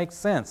doesn't make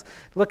sense.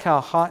 Look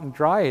how hot and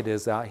dry it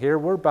is out here.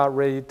 We're about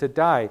ready to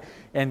die.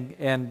 And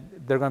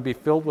they're going to be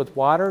filled with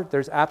water?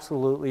 There's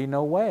absolutely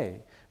no way.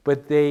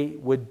 But they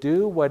would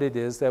do what it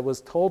is that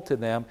was told to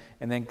them,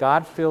 and then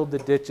God filled the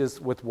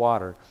ditches with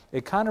water.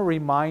 It kind of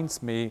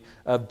reminds me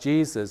of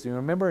Jesus. You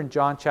remember in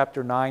John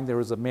chapter 9, there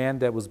was a man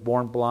that was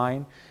born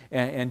blind,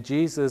 and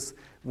Jesus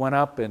went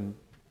up and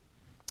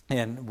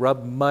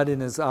rubbed mud in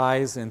his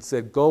eyes and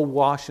said, go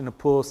wash in the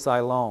pool of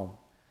Siloam.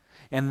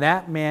 And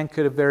that man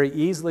could have very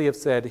easily have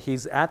said,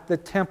 he's at the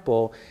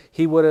temple.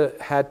 He would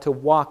have had to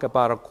walk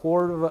about a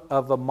quarter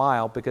of a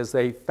mile, because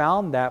they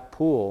found that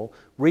pool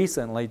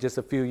recently, just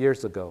a few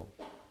years ago.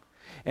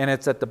 And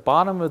it's at the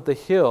bottom of the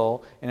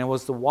hill, and it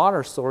was the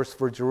water source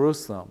for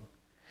Jerusalem.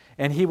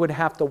 And he would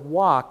have to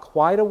walk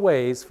quite a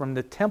ways from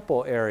the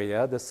temple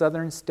area, the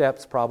southern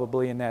steps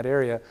probably in that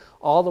area,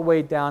 all the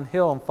way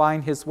downhill and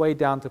find his way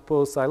down to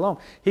Pool of Siloam.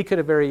 He could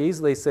have very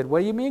easily said,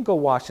 what do you mean go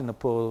wash in the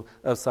Pool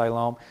of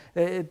Siloam?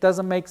 It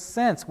doesn't make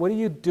sense. What are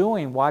you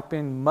doing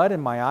wiping mud in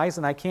my eyes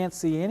and I can't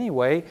see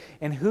anyway?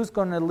 And who's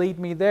going to lead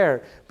me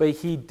there? But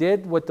he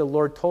did what the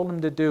Lord told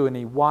him to do, and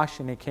he washed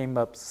and he came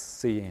up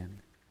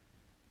seeing.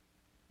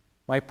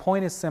 My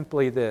point is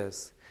simply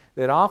this,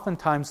 that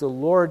oftentimes the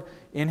Lord,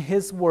 in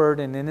His Word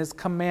and in His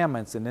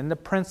commandments and in the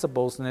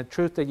principles and the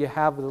truth that you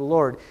have of the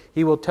Lord,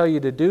 He will tell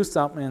you to do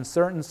something in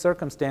certain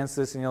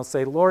circumstances, and you'll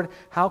say, Lord,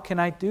 how can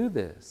I do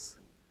this?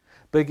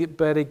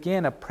 But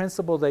again, a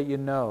principle that you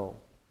know,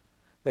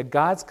 that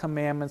God's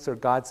commandments are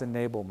God's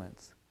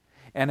enablements.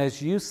 And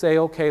as you say,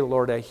 okay,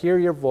 Lord, I hear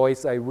your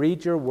voice, I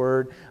read your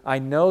word, I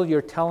know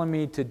you're telling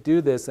me to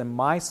do this in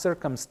my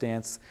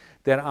circumstance,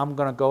 then I'm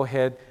going to go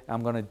ahead,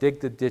 I'm going to dig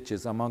the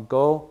ditches, I'm going to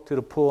go to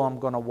the pool, I'm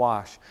going to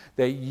wash.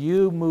 That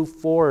you move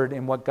forward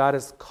in what God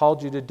has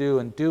called you to do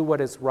and do what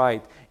is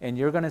right, and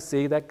you're going to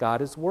see that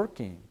God is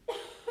working.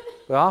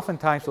 But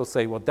oftentimes we'll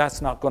say, well,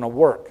 that's not going to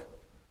work.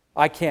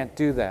 I can't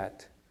do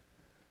that.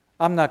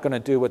 I'm not going to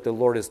do what the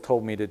Lord has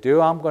told me to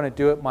do. I'm going to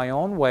do it my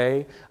own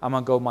way. I'm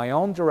going to go my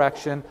own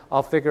direction.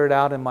 I'll figure it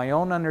out in my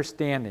own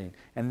understanding.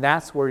 And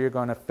that's where you're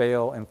going to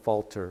fail and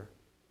falter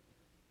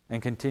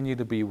and continue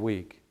to be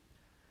weak.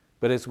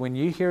 But it's when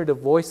you hear the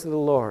voice of the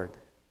Lord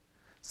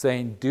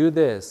saying, do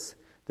this,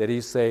 that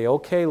you say,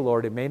 okay,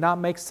 Lord, it may not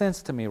make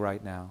sense to me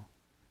right now.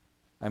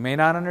 I may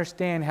not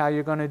understand how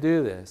you're going to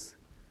do this,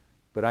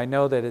 but I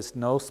know that it's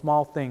no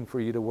small thing for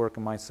you to work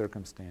in my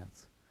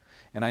circumstance.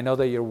 And I know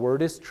that your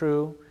word is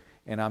true,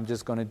 and I'm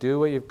just going to do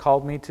what you've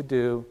called me to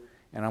do,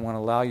 and I'm going to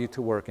allow you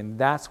to work. And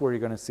that's where you're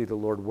going to see the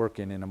Lord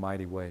working in a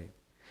mighty way.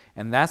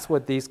 And that's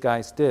what these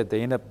guys did.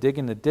 They end up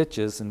digging the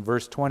ditches. In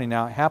verse 20,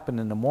 now it happened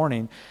in the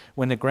morning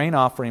when the grain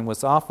offering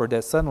was offered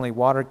that suddenly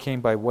water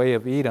came by way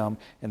of Edom,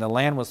 and the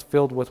land was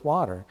filled with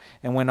water.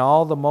 And when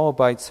all the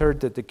Moabites heard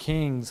that the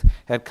kings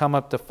had come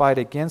up to fight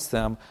against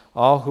them,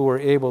 all who were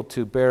able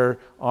to bear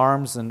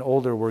arms and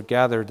older were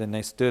gathered, and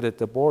they stood at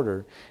the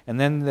border. And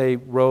then they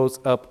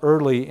rose up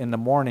early in the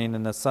morning,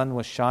 and the sun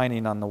was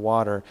shining on the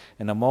water.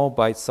 And the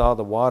Moabites saw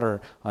the water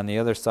on the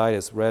other side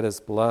as red as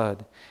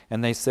blood.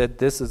 And they said,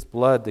 this is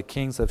blood. The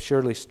kings have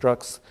surely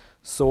struck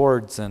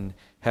swords and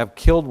have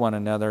killed one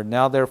another.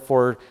 Now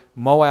therefore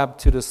Moab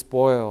to the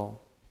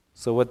spoil.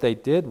 So what they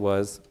did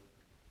was,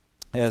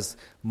 as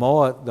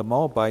the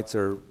Moabites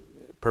are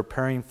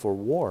preparing for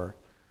war,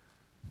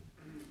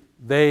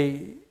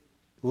 they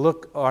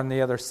look on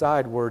the other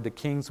side where the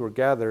kings were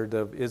gathered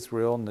of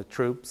Israel and the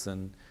troops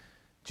and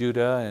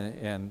Judah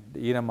and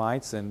the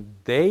Edomites, and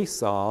they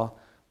saw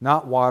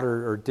not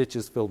water or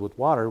ditches filled with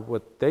water.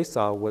 What they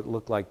saw what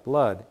looked like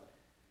blood.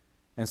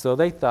 And so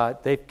they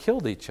thought they've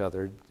killed each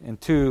other.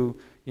 And to,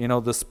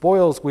 the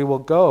spoils we will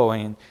go.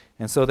 And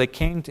so they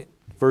came to,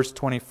 verse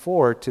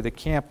 24, to the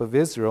camp of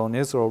Israel, and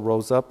Israel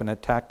rose up and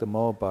attacked the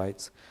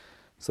Moabites,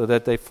 so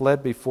that they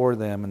fled before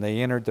them, and they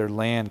entered their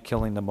land,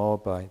 killing the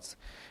Moabites.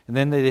 And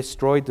then they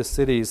destroyed the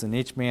cities, and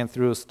each man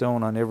threw a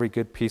stone on every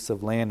good piece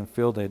of land and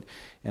filled it.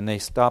 And they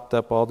stopped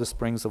up all the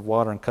springs of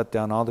water and cut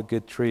down all the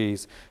good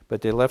trees.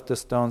 But they left the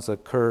stones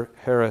of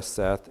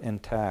Hareseth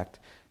intact.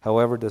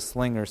 However, the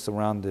slingers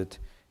surrounded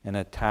and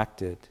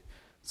attacked it.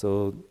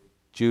 So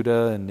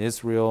Judah and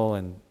Israel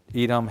and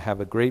Edom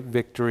have a great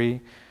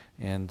victory.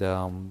 And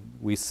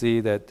we see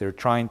that they're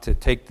trying to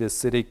take this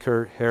city,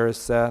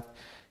 Hareseth.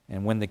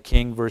 And when the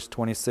king, verse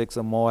 26,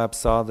 of Moab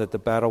saw that the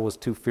battle was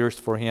too fierce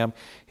for him,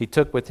 he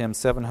took with him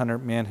 700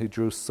 men who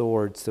drew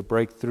swords to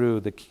break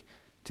through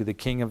to the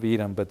king of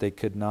Edom, but they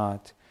could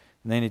not.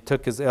 And then he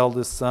took his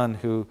eldest son,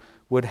 who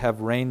would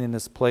have reigned in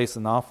his place,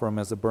 and offer him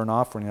as a burnt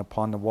offering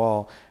upon the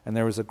wall. And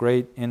there was a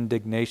great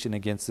indignation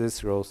against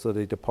Israel, so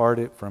they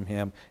departed from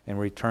him and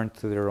returned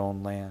to their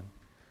own land.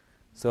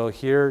 So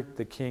here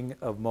the king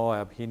of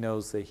Moab, he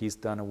knows that he's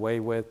done away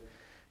with.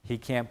 He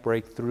can't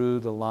break through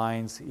the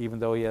lines, even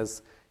though he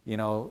has,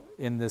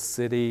 in this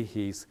city,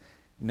 he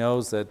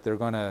knows that they're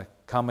going to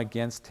come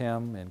against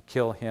him and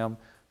kill him.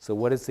 So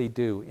what does he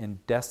do? In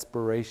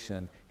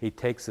desperation, he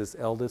takes his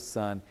eldest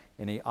son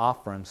and he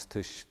offers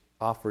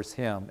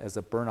him as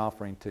a burnt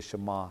offering to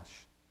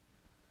Shamash.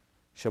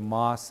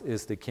 Shamash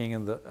is the king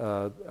of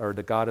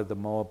the god of the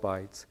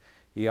Moabites.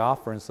 He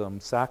offers him,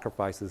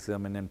 sacrifices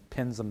him, and then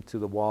pins him to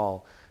the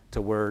wall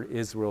to where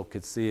Israel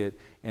could see it.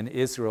 And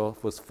Israel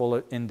was full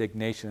of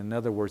indignation. In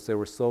other words, they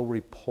were so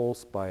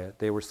repulsed by it.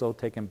 They were so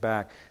taken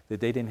back that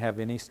they didn't have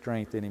any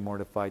strength anymore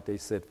to fight. They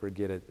said,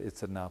 forget it,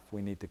 it's enough,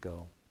 we need to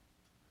go.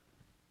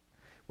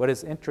 What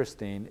is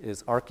interesting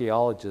is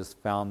archaeologists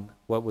found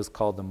what was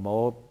called the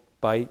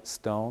Moabite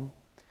stone.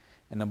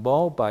 And the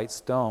Moabite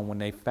stone, when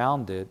they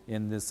found it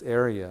in this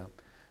area,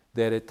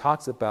 that it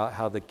talks about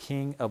how the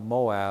king of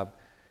Moab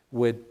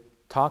would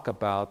talk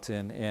about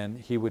and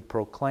he would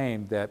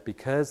proclaim that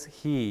because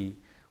he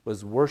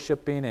was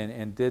worshiping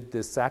and did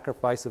this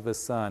sacrifice of his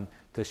son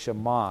to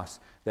Shamash,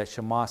 that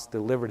Shamash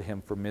delivered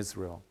him from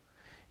Israel.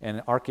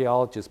 And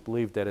archaeologists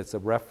believe that it's a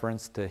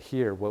reference to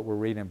here, what we're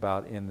reading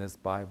about in this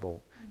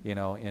Bible,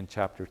 in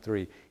chapter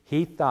 3.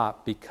 He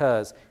thought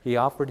because he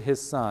offered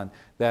his son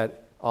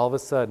that all of a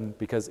sudden,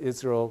 because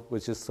Israel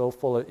was just so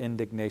full of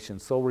indignation,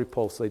 so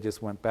repulsed, they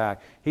just went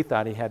back, he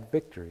thought he had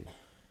victory.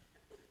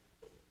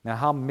 Now,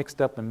 how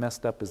mixed up and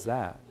messed up is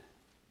that?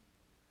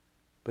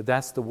 But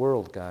that's the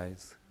world,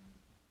 guys.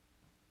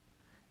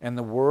 And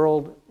the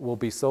world will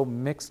be so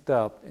mixed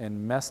up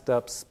and messed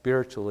up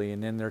spiritually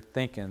and in their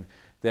thinking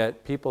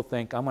that people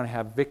think, I'm going to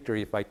have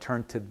victory if I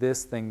turn to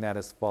this thing that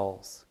is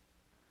false.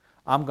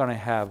 I'm going to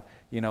have,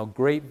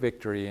 great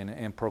victory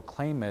and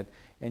proclaim it.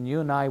 And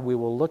you and I, we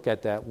will look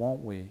at that,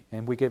 won't we?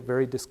 And we get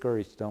very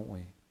discouraged, don't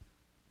we?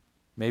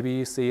 Maybe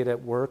you see it at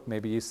work.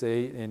 Maybe you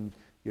see it in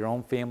your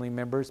own family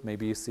members.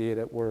 Maybe you see it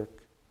at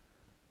work.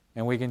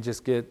 And we can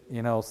just get,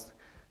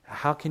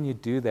 how can you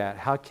do that?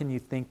 How can you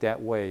think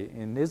that way?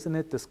 And isn't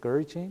it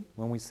discouraging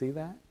when we see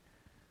that?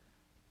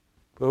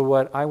 But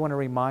what I want to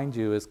remind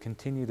you is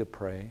continue to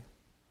pray.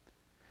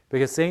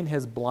 Because Satan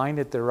has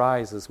blinded their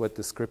eyes, is what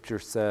the Scripture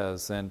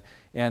says. And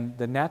And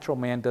the natural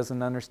man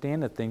doesn't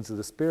understand the things of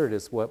the Spirit,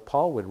 is what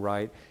Paul would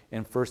write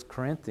in 1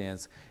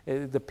 Corinthians.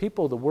 The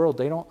people of the world,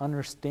 they don't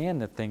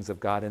understand the things of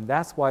God. And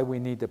that's why we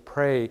need to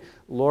pray,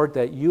 Lord,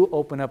 that you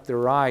open up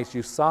their eyes,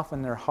 you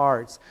soften their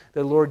hearts,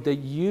 that, Lord, that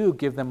you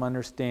give them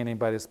understanding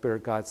by the Spirit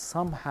of God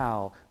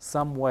somehow,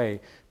 some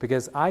way.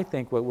 Because I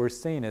think what we're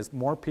seeing is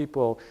more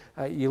people,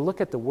 you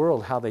look at the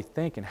world, how they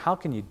think, and how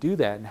can you do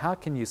that? And how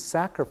can you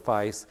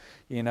sacrifice,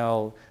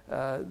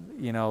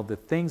 the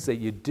things that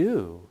you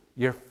do?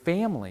 Your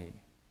family,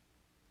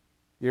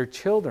 your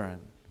children,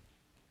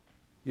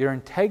 your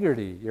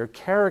integrity, your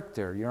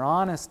character, your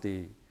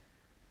honesty,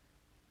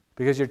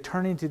 because you're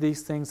turning to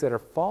these things that are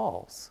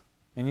false.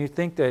 And you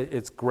think that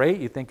it's great,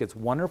 you think it's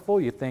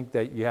wonderful, you think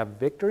that you have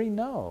victory?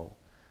 No.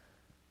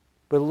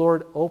 But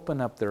Lord,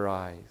 open up their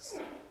eyes.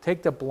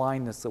 Take the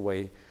blindness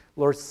away.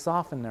 Lord,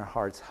 soften their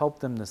hearts. Help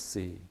them to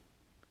see.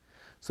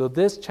 So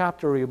this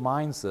chapter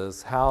reminds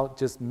us how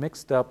just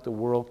mixed up the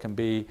world can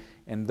be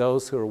in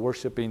those who are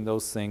worshiping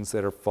those things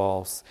that are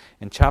false.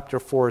 In chapter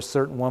 4, a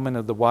certain woman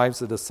of the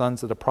wives of the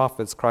sons of the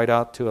prophets cried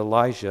out to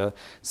Elijah,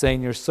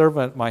 saying, "Your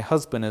servant, my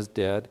husband, is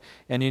dead,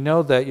 and you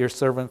know that your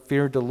servant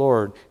feared the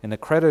Lord, and the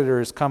creditor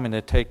is coming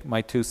to take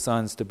my 2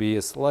 sons to be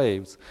his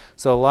slaves."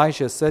 So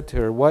Elijah said to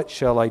her, "What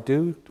shall I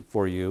do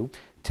for you?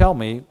 Tell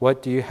me,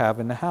 what do you have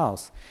in the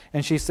house?"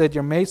 And she said,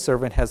 "Your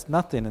maidservant has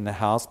nothing in the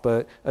house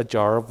but a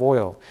jar of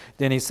oil."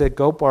 Then he said,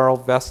 "Go borrow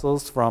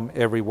vessels from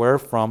everywhere,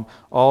 from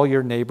all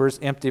your neighbors,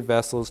 empty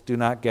vessels, do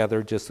not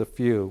gather just a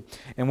few.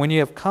 And when you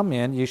have come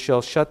in, you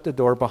shall shut the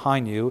door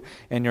behind you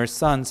and your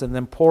sons, and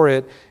then pour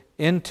it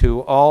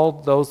into all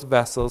those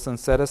vessels and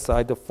set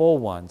aside the full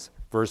ones."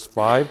 Verse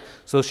 5,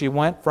 so she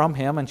went from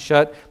him and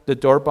shut the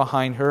door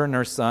behind her and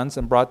her sons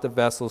and brought the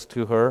vessels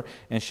to her,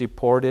 and she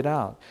poured it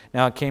out.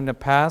 Now it came to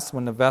pass,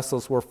 when the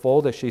vessels were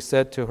full, that she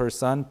said to her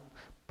son,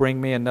 "Bring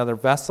me another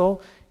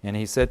vessel." And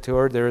he said to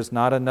her, "There is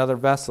not another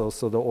vessel."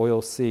 So the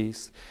oil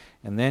ceased.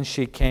 And then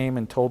she came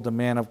and told the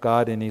man of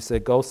God, and he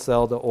said, "Go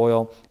sell the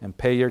oil and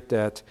pay your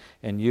debt,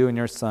 and you and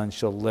your son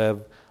shall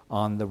live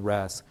on the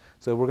rest."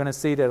 So we're going to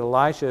see that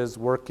Elijah is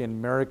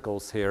working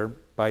miracles here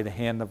by the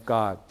hand of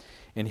God.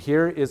 And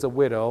here is a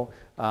widow.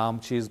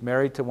 She's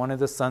married to one of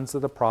the sons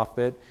of the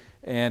prophet,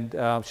 and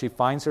she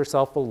finds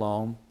herself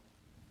alone.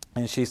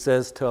 And she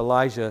says to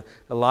Elijah,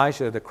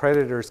 "Elijah, the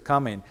creditor's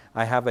coming.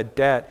 I have a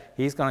debt.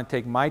 He's going to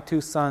take my 2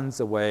 sons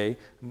away,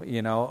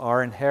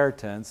 our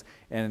inheritance,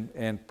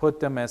 and put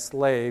them as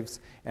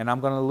slaves, and I'm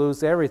going to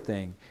lose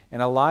everything."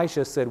 And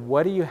Elijah said,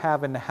 "What do you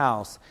have in the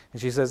house?"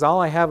 And she says, "All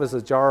I have is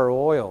a jar of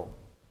oil."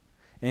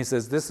 And he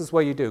says, "This is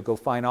what you do. Go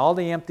find all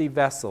the empty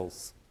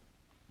vessels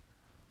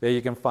that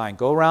you can find.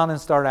 Go around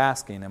and start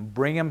asking and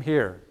bring them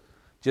here.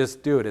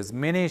 Just do it, as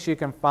many as you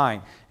can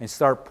find, and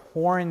start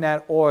pouring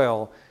that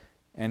oil."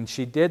 And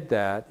she did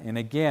that. And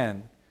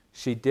again,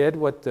 she did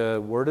what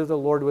the word of the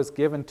Lord was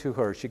given to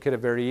her. She could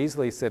have very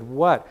easily said,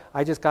 "What?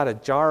 I just got a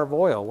jar of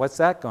oil. What's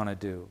that going to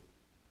do?"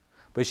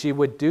 But she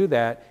would do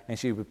that, and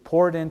she would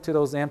pour it into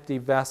those empty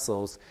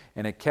vessels,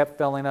 and it kept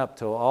filling up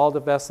till all the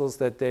vessels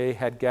that they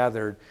had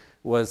gathered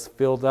was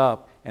filled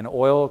up. And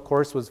oil, of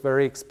course, was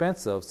very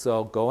expensive.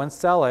 So go and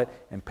sell it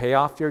and pay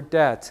off your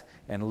debt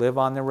and live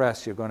on the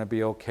rest. You're going to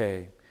be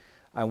okay.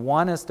 I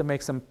want us to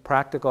make some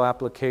practical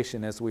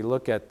application as we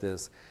look at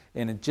this.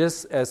 And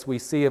just as we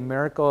see a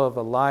miracle of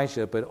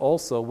Elijah, but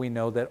also we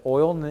know that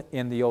oil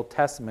in the Old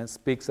Testament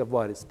speaks of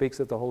what? It speaks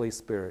of the Holy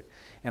Spirit.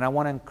 And I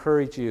want to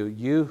encourage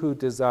you who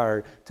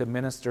desire to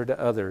minister to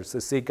others,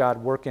 to see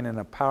God working in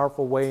a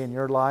powerful way in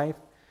your life,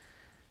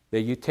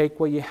 that you take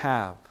what you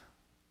have,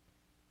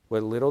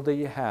 what little that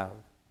you have.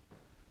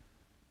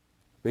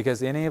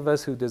 Because any of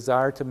us who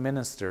desire to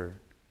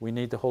minister, we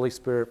need the Holy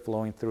Spirit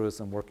flowing through us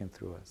and working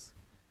through us.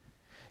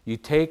 You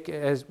take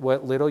as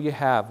what little you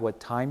have, what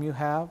time you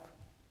have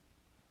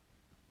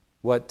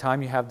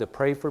to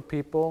pray for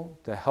people,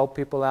 to help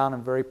people out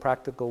in very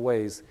practical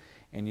ways,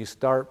 and you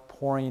start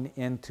pouring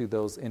into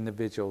those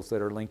individuals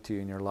that are linked to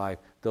you in your life,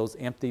 those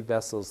empty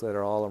vessels that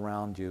are all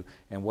around you.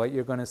 And what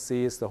you're going to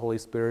see is the Holy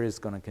Spirit is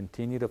going to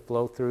continue to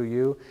flow through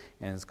you,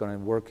 and it's going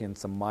to work in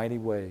some mighty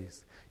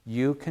ways.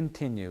 You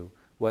continue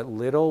what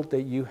little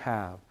that you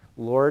have.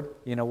 Lord,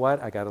 you know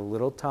what? I got a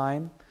little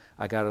time.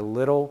 I got a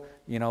little,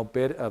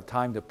 bit of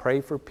time to pray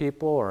for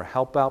people or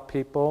help out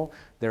people.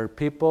 There are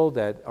people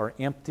that are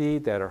empty,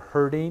 that are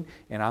hurting,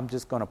 and I'm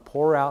just going to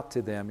pour out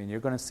to them, and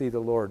you're going to see the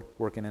Lord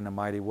working in a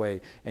mighty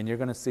way. And you're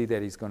going to see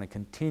that He's going to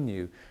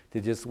continue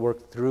to just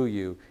work through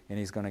you, and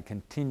He's going to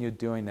continue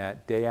doing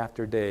that day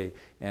after day,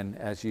 and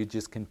as you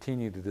just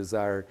continue to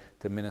desire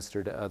to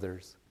minister to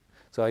others.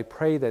 So I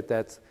pray that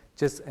that's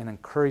just an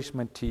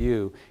encouragement to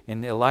you.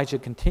 And Elijah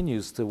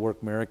continues to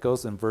work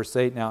miracles. In verse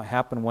 8, now it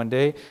happened one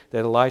day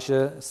that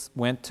Elijah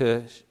went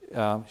to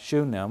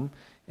Shunem,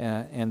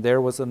 and there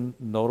was a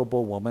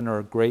notable woman, or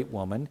a great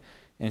woman,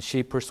 And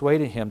she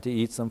persuaded him to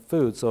eat some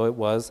food. So it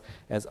was,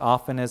 as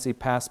often as he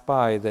passed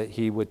by, that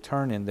he would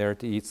turn in there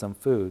to eat some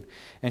food.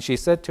 And she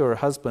said to her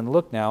husband,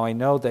 "Look now, I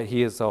know that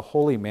he is a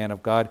holy man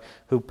of God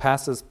who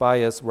passes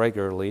by us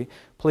regularly.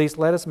 Please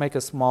let us make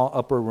a small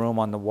upper room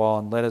on the wall,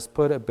 and let us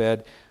put a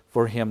bed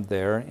for him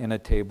there, and a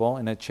table,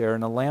 and a chair,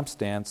 and a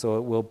lampstand, so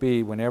it will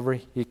be, whenever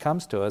he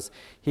comes to us,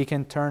 he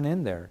can turn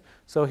in there."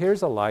 So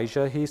here's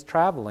Elijah. He's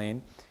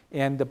traveling.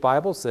 And the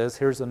Bible says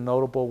here's a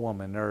notable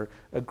woman, or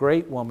a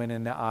great woman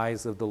in the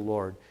eyes of the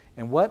Lord.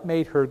 And what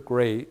made her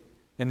great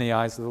in the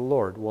eyes of the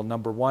Lord? Well,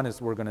 number one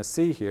is we're going to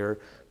see here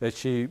that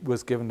she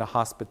was given to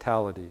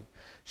hospitality.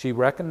 She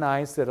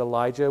recognized that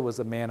Elijah was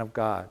a man of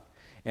God.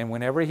 And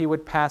whenever he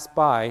would pass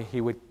by,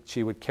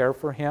 she would care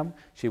for him,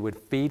 she would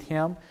feed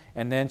him,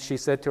 and then she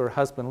said to her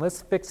husband,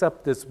 "Let's fix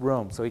up this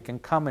room so he can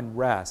come and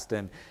rest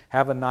and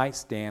have a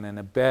nightstand and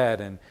a bed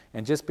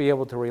and just be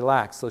able to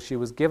relax." So she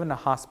was given to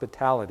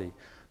hospitality.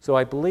 So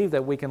I believe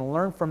that we can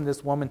learn from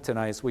this woman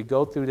tonight as we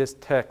go through this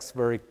text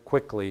very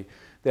quickly,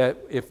 that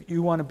if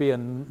you want to be a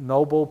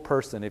noble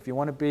person, if you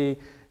want to be,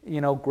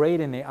 great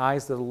in the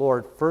eyes of the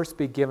Lord, first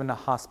be given to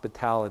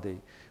hospitality.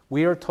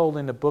 We are told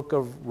in the book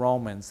of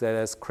Romans that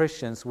as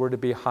Christians we're to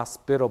be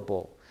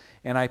hospitable.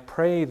 And I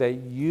pray that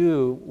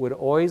you would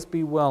always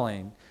be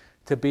willing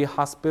to be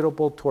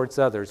hospitable towards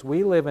others.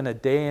 We live in a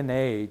day and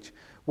age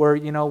where,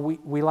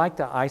 we like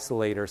to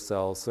isolate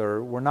ourselves,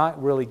 or we're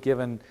not really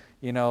given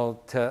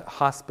to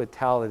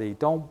hospitality.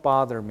 Don't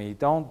bother me.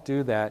 Don't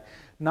do that.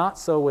 Not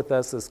so with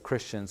us as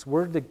Christians.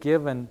 We're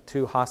given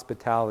to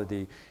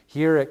hospitality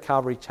here at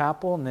Calvary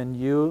Chapel, and then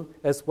you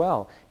as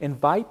well.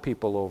 Invite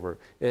people over.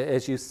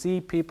 As you see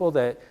people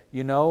that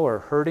are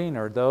hurting,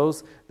 or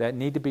those that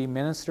need to be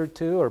ministered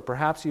to, or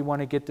perhaps you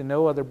want to get to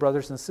know other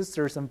brothers and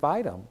sisters,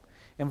 invite them.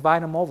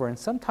 Invite them over. And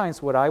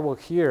sometimes what I will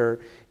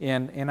hear,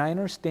 and I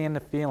understand the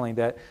feeling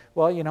that,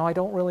 I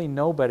don't really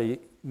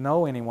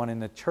know anyone in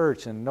the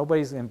church, and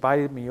nobody's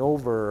invited me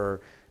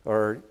over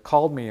or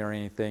called me or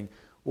anything.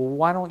 Well,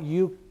 why don't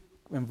you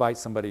invite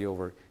somebody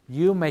over?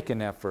 You make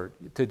an effort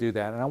to do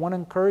that, and I want to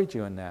encourage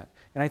you in that.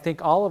 And I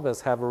think all of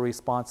us have a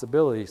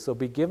responsibility, so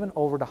be given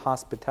over to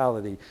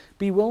hospitality.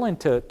 Be willing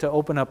to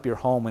open up your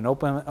home and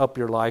open up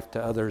your life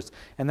to others,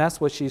 and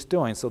that's what she's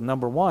doing. So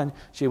number one,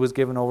 she was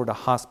given over to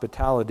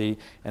hospitality,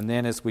 and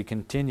then as we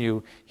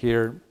continue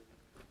here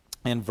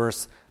in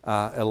verse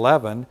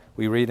 11,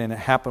 we read, "And it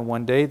happened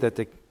one day that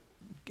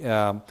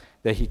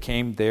he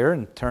came there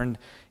and turned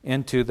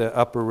into the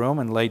upper room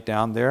and laid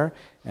down there.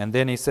 And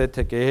then he said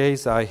to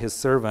Gehazi, his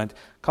servant,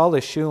 'Call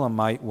the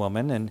Shulamite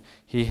woman.' And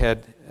he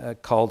had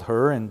called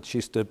her, and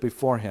she stood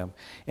before him.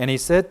 And he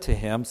said to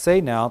him,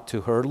 'Say now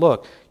to her,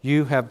 Look,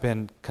 you have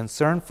been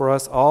concerned for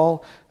us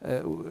all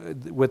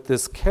with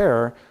this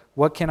care.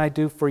 What can I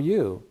do for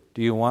you?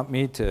 Do you want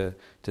me to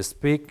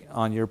speak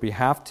on your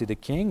behalf to the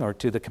king or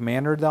to the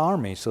commander of the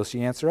army?' So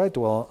she answered, 'I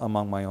dwell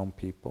among my own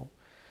people.'"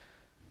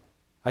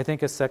 I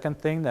think a second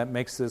thing that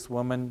makes this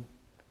woman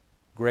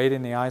great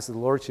in the eyes of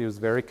the Lord, she was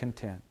very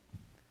content.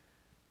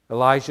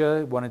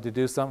 Elijah wanted to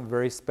do something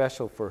very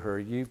special for her.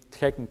 "You've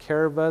taken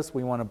care of us.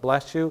 We want to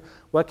bless you.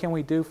 What can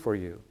we do for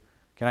you?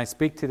 Can I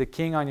speak to the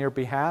king on your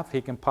behalf?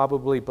 He can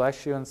probably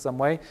bless you in some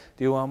way.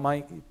 Do you want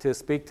me to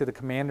speak to the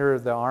commander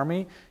of the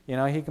army?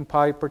 He can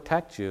probably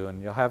protect you,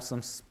 and you'll have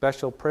some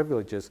special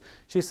privileges."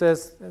 She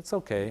says, "It's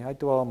okay. I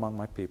dwell among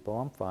my people.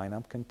 I'm fine.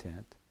 I'm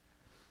content."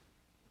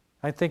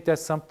 I think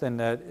that's something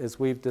that, as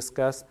we've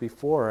discussed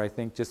before, I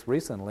think just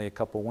recently, a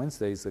couple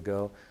Wednesdays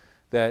ago,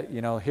 that,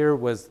 here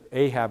was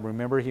Ahab.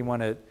 Remember, he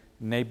wanted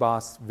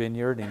Naboth's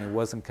vineyard, and he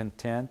wasn't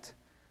content.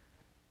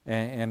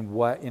 And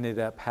what ended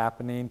up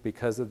happening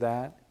because of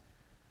that,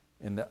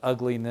 and the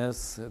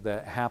ugliness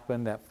that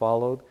happened, that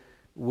followed.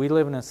 We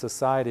live in a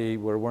society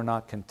where we're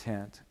not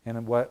content.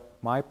 And what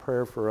my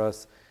prayer for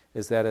us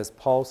is that, as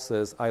Paul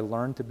says, I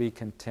learned to be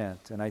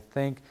content. And I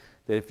think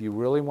that if you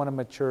really want to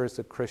mature as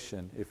a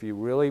Christian, if you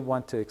really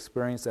want to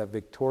experience that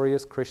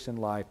victorious Christian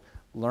life,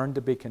 learn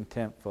to be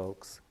content,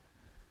 folks.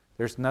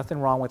 There's nothing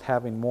wrong with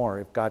having more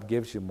if God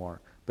gives you more.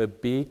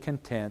 But be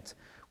content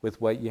with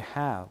what you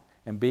have,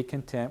 and be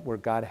content where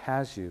God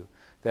has you.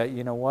 That,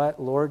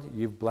 Lord,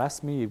 you've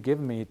blessed me, you've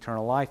given me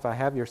eternal life, I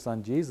have your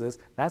son Jesus,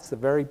 that's the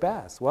very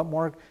best. What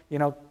more,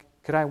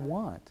 could I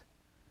want?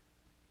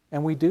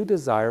 And we do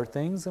desire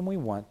things and we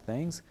want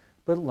things,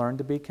 but learn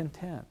to be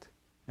content.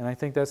 And I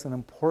think that's an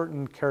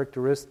important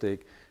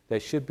characteristic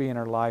that should be in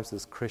our lives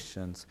as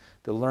Christians,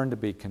 to learn to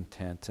be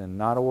content and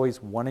not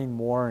always wanting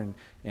more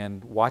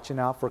and watching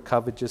out for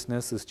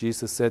covetousness, as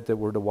Jesus said that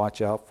we're to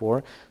watch out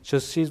for. So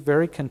she's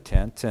very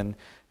content, and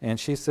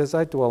she says,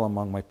 "I dwell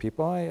among my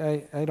people.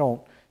 I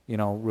don't,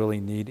 really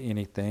need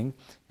anything."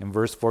 In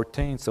verse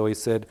 14, so he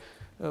said,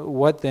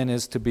 "What then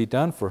is to be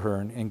done for her?"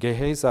 And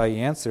Gehazi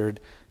answered,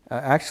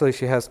 "Actually,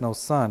 she has no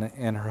son,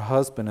 and her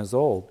husband is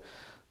old."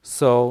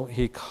 So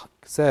he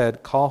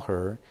said, "Call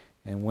her."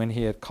 And when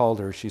he had called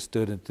her, she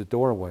stood at the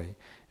doorway.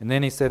 And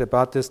then he said,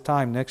 about this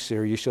time next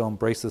year you shall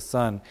embrace a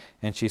son.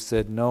 And she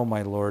said, no,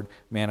 my lord,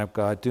 man of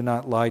God, do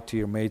not lie to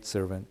your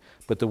maidservant.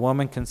 But the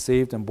woman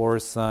conceived and bore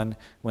a son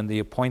when the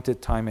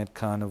appointed time had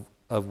come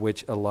of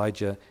which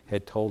Elijah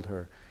had told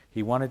her.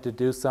 He wanted to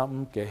do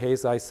something.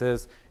 Gehazi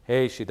says,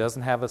 hey, she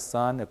doesn't have a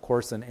son. Of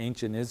course, in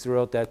ancient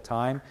Israel at that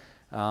time,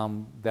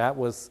 that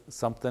was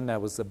something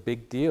that was a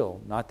big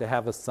deal, not to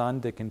have a son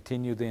to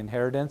continue the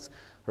inheritance.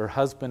 Her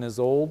husband is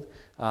old.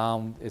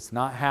 It's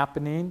not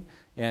happening.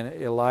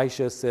 And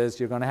Elisha says,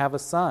 you're going to have a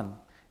son.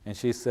 And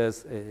she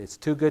says, it's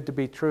too good to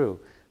be true.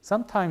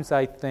 Sometimes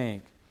I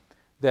think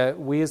that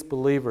we as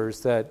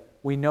believers, that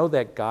we know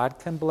that God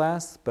can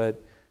bless,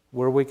 but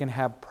where we can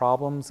have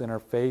problems in our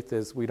faith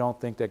is we don't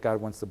think that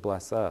God wants to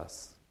bless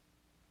us.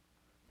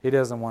 He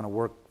doesn't want to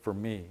work for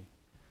me.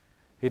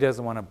 He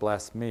doesn't want to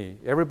bless me.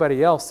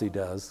 Everybody else he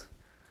does,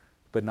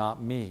 but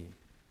not me.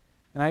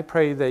 And I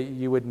pray that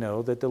you would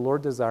know that the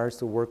Lord desires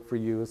to work for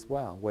you as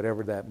well,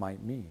 whatever that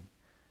might mean.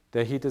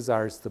 That he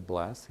desires to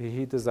bless.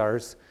 He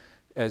desires,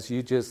 as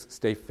you just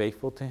stay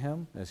faithful to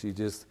him, as you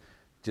just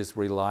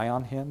rely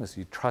on him, as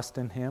you trust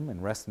in him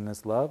and rest in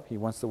his love, he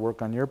wants to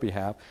work on your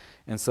behalf.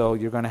 And so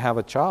you're going to have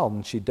a child,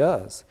 and she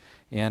does.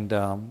 And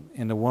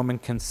the woman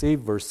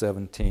conceived, verse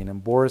 17,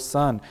 and bore a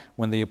son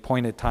when the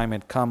appointed time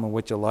had come in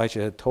which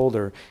Elijah had told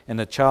her. And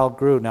the child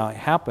grew. Now it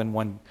happened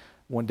one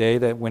day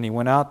that when he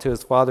went out to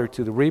his father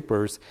to the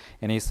reapers,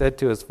 and he said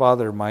to his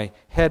father, my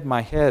head,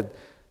 my head.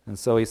 And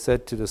so he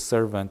said to the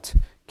servant,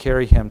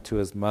 carry him to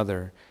his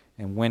mother.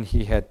 And when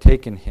he had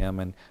taken him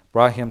and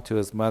brought him to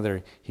his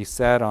mother, he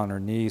sat on her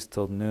knees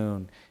till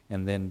noon,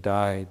 and then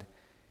died.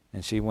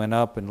 And she went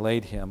up and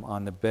laid him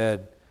on the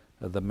bed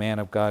of the man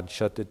of God,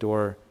 shut the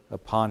door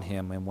upon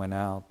him, and went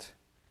out.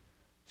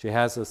 She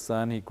has a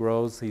son. He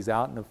grows. He's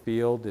out in the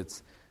field.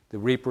 The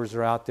reapers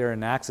are out there.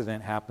 An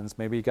accident happens.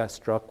 Maybe he got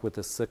struck with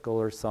a sickle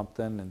or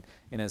something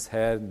in his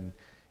head,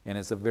 and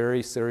it's a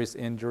very serious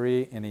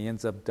injury, and he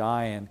ends up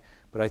dying.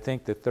 But I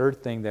think the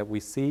third thing that we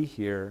see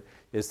here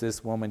is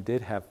this woman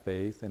did have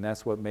faith, and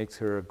that's what makes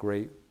her a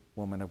great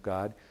woman of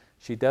God.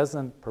 She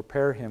doesn't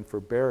prepare him for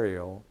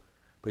burial,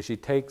 but she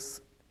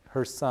takes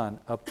her son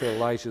up to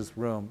Elijah's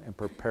room and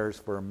prepares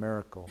for a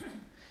miracle.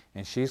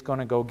 And she's going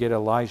to go get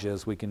Elijah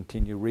as we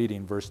continue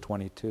reading verse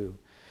 22.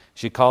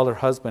 She called her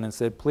husband and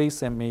said, please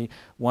send me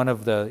one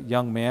of the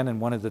young men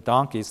and one of the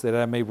donkeys that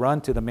I may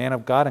run to the man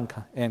of God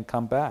and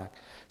come back.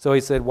 So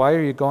he said, why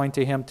are you going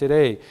to him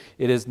today?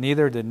 It is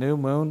neither the new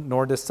moon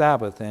nor the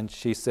Sabbath. And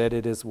she said,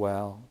 it is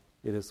well.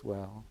 It is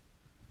well.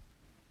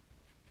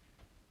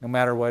 No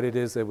matter what it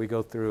is that we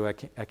go through, I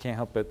can't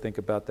help but think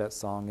about that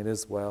song, It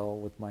Is Well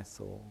With My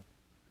Soul.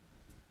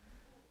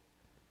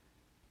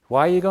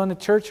 Why are you going to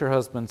church, her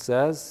husband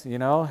says. You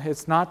know,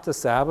 it's not the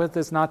Sabbath,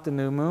 it's not the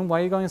new moon.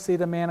 Why are you going to see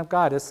the man of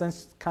God?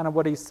 That's kind of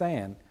what he's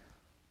saying.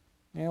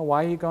 You know,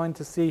 why are you going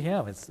to see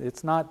him?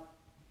 It's not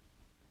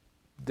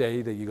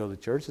day that you go to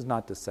church, it's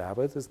not the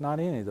Sabbath, it's not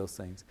any of those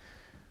things.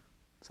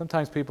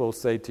 Sometimes people will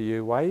say to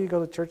you, why do you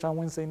go to church on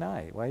Wednesday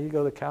night? Why do you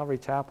go to Calvary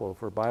Chapel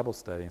for Bible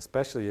study,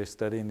 especially you're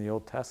studying the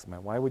Old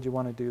Testament? Why would you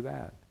want to do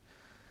that?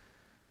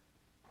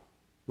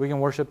 We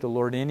can worship the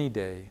Lord any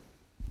day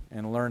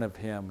and learn of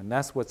him, and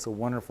that's what's so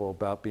wonderful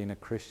about being a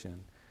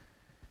Christian.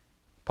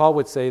 Paul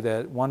would say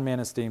that one man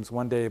esteems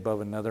one day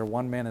above another,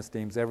 one man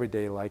esteems every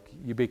day like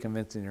you be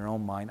convinced in your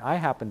own mind. I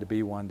happen to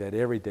be one that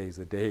every day is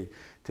a day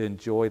to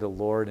enjoy the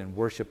Lord and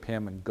worship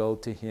him and go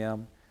to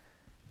him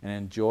and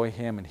enjoy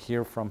him and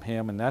hear from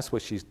him. And that's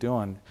what she's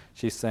doing.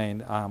 She's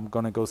saying, I'm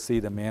going to go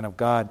see the man of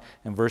God.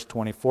 In verse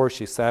 24,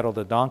 she saddled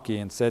a donkey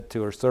and said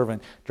to her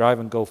servant, drive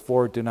and go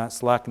forward. Do not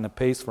slacken the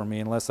pace for me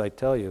unless I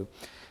tell you.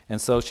 And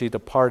so she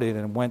departed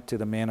and went to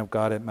the man of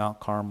God at Mount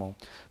Carmel.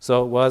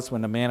 So it was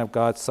when the man of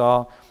God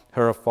saw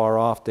her afar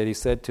off that he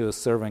said to his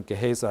servant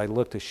Gehazi,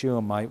 look, the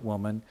Shunammite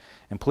woman,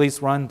 and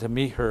please run to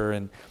meet her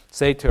and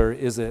say to her,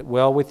 is it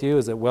well with you?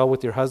 Is it well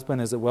with your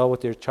husband? Is it well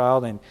with your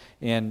child?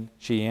 And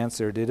she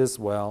answered, it is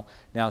well.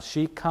 Now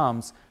she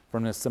comes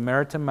from the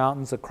Samaritan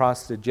mountains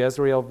across the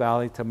Jezreel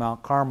Valley to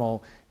Mount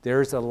Carmel.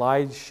 There's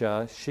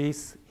Elisha.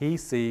 He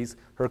sees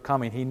her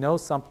coming. He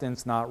knows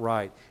something's not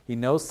right. He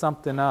knows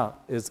something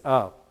is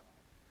up.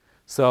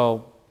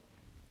 So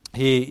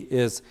he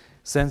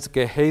sends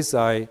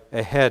Gehazi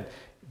ahead.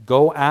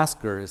 Go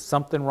ask her, is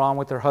something wrong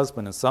with her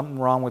husband? Is something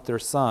wrong with her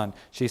son?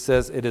 She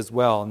says it is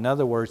well. In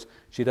other words,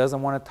 she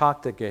doesn't want to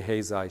talk to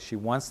Gehazi. She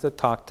wants to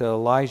talk to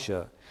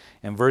Elijah.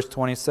 In verse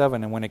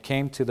 27, and when it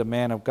came to the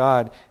man of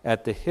God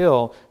at the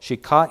hill, she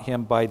caught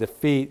him by the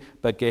feet,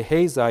 but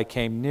Gehazi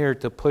came near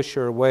to push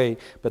her away.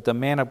 But the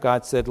man of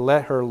God said,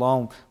 let her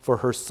alone, for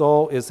her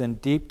soul is in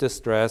deep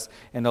distress,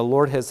 and the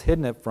Lord has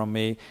hidden it from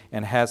me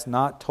and has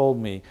not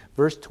told me.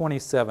 Verse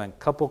 27,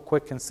 couple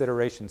quick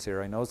considerations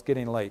here. I know it's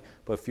getting late,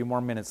 but a few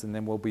more minutes and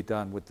then we'll be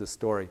done with the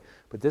story.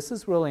 But this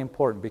is really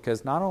important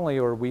because not only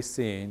are we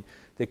seeing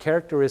the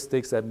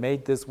characteristics that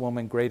made this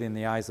woman great in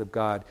the eyes of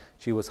God.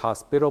 She was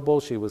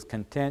hospitable, she was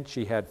content,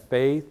 she had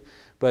faith,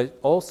 But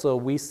also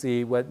we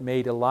see what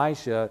made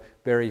Elijah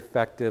very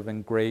effective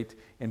and great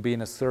in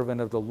being a servant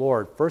of the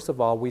Lord. First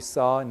of all, we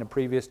saw in the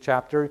previous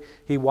chapter,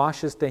 he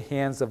washes the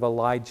hands of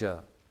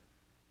Elijah.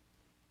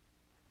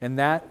 And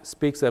that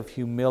speaks of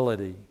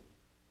humility.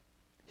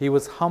 He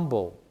was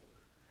humble.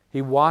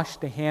 He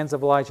washed the hands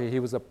of Elijah. He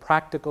was a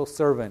practical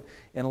servant.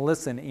 And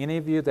listen, any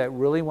of you that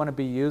really want to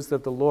be used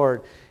of the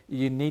Lord,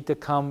 you need to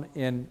come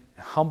in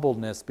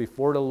humbleness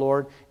before the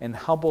Lord, and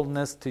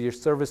humbleness to your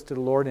service to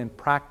the Lord, and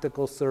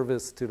practical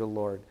service to the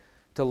Lord.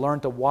 To learn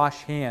to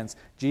wash hands.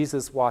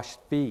 Jesus washed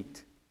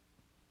feet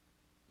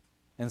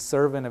and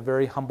serve in a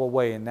very humble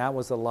way, and that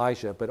was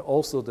Elijah. But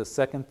also the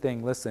second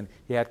thing, listen,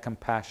 he had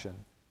compassion.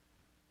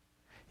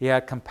 He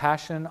had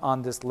compassion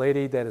on this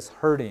lady that is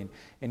hurting.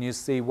 And you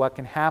see, what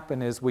can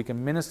happen is we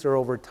can minister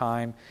over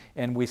time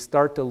and we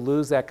start to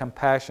lose that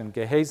compassion.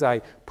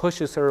 Gehazi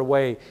pushes her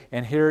away,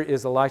 and here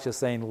is Elisha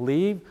saying,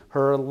 leave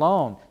her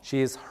alone.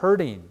 She is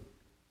hurting.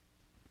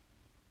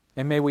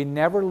 And may we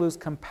never lose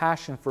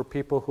compassion for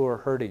people who are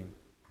hurting.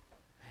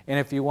 And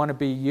if you want to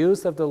be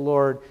used of the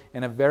Lord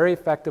in a very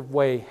effective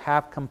way,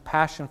 have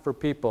compassion for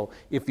people.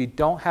 If you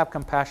don't have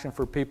compassion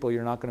for people,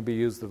 you're not going to be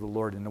used of the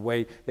Lord in the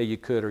way that you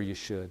could or you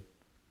should.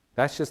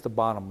 That's just the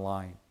bottom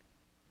line.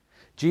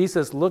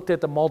 Jesus looked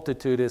at the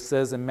multitude, it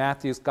says in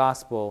Matthew's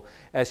gospel,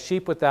 as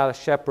sheep without a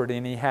shepherd,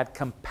 and he had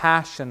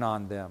compassion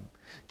on them.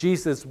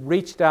 Jesus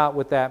reached out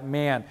with that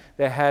man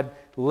that had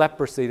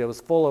leprosy, that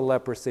was full of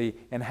leprosy,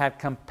 and had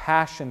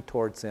compassion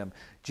towards him.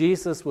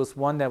 Jesus was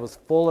one that was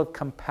full of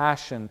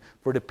compassion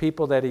for the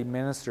people that he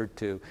ministered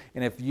to.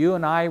 And if you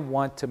and I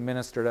want to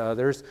minister to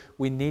others,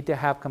 we need to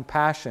have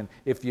compassion.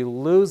 If you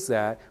lose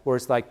that, where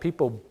it's like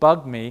people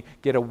bug me,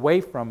 get away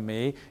from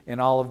me,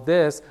 and all of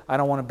this, I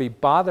don't want to be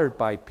bothered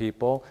by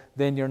people,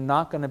 then you're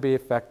not going to be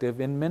effective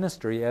in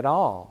ministry at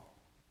all.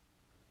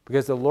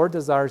 Because the Lord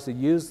desires to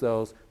use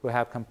those who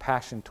have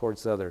compassion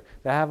towards others,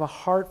 that have a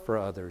heart for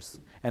others.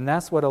 And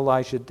that's what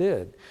Elijah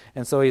did.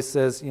 And so he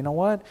says, you know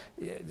what?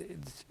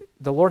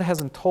 The Lord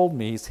hasn't told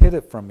me. He's hid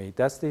it from me.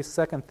 That's the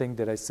second thing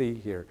that I see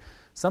here.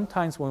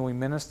 Sometimes when we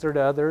minister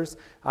to others,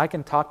 I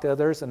can talk to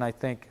others and I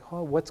think,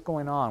 oh, what's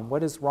going on?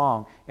 What is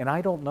wrong? And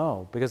I don't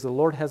know, because the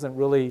Lord hasn't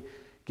really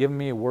given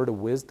me a word of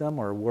wisdom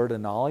or a word of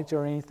knowledge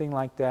or anything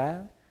like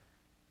that.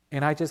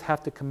 And I just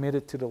have to commit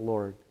it to the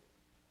Lord.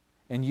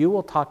 And you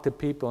will talk to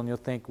people and you'll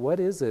think, what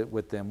is it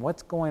with them?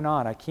 What's going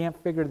on? I can't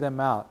figure them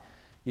out.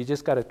 You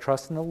just got to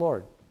trust in the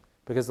Lord.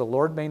 Because the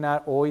Lord may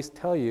not always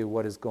tell you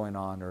what is going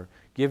on or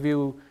give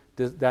you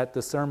that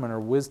discernment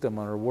or wisdom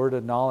or word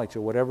of knowledge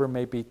or whatever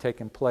may be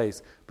taking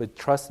place. But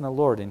trust in the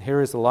Lord. And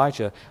here is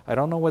Elijah. I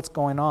don't know what's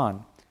going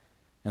on.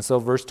 And so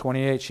verse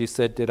 28, she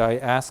said, did I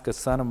ask a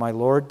son of my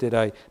Lord? Did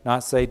I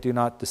not say, do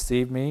not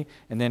deceive me?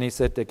 And then he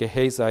said to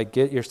Gehazi,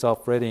 get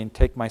yourself ready and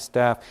take my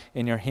staff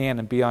in your hand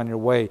and be on your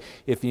way.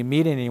 If you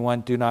meet anyone,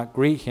 do not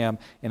greet him.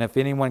 And if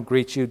anyone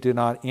greets you, do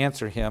not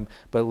answer him,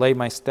 but lay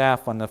my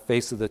staff on the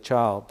face of the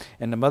child.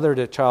 And the mother of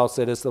the child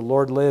said, as the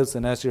Lord lives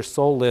and as your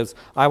soul lives,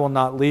 I will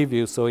not leave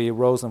you. So he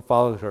arose and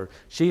followed her.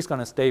 She's going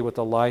to stay with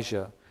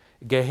Elijah.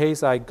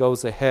 Gehazi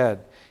goes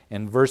ahead.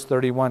 In verse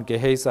 31,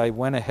 Gehazi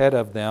went ahead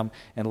of them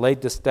and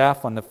laid the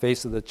staff on the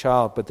face of the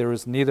child, but there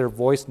was neither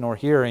voice nor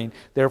hearing.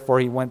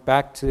 Therefore he went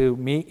back to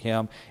meet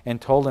him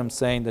and told him,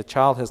 saying, the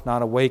child has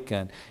not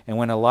awakened. And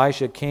when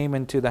Elijah came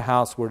into the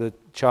house where the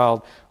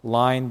child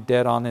lying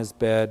dead on his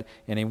bed,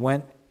 and he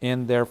went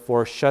in,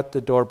 therefore shut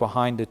the door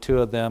behind the two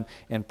of them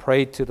and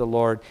prayed to the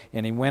Lord.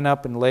 And he went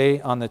up and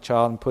lay on the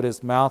child and put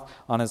his mouth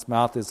on his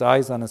mouth, his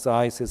eyes on his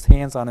eyes, his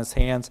hands on his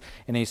hands.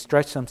 And he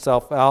stretched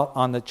himself out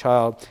on the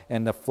child,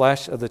 and the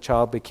flesh of the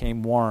child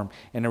became warm.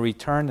 And he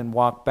returned and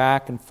walked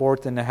back and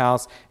forth in the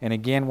house, and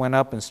again went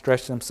up and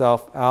stretched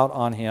himself out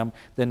on him.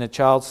 Then the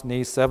child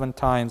sneezed 7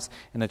 times,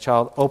 and the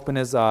child opened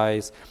his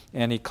eyes.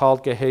 And he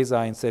called Gehazi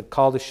and said,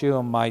 call the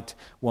Shunammite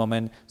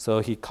woman. So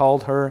he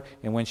called her,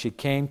 and when she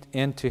came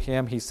in to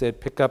him, he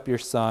said, pick up your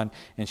son.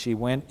 And she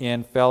went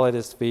in, fell at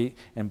his feet,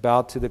 and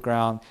bowed to the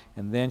ground.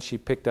 And then she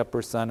picked up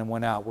her son and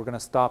went out. We're going to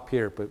stop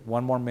here, but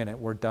one more minute,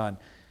 we're done.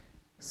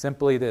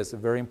 Simply this, a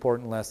very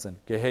important lesson.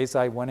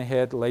 Gehazi went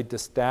ahead, laid the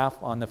staff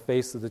on the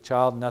face of the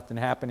child. Nothing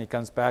happened. He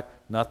comes back.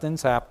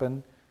 Nothing's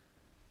happened.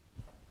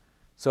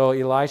 So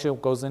Elijah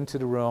goes into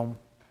the room,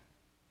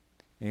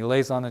 and he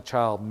lays on the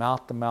child,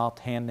 mouth to mouth,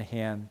 hand to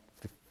hand,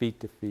 feet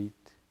to feet.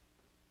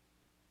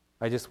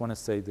 I just want to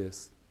say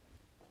this.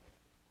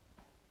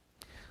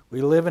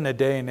 We live in a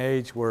day and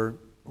age where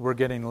we're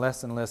getting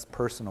less and less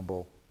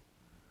personable.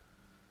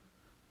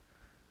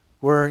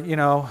 Where,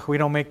 we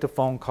don't make the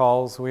phone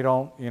calls. We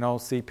don't,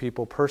 see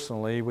people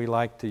personally. We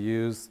like to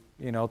use,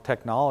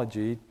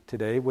 technology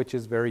today, which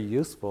is very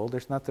useful.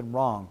 There's nothing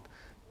wrong.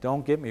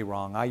 Don't get me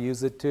wrong. I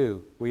use it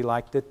too. We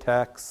like to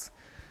text.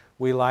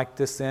 We like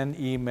to send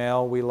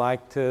email. We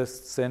like to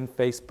send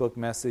Facebook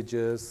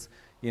messages.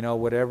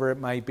 Whatever it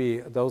might be.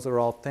 Those are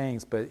all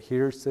things. But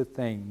here's the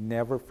thing.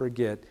 Never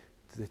forget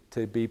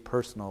to be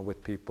personal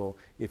with people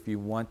if you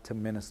want to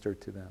minister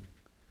to them.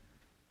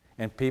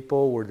 And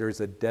people where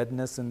there's a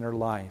deadness in their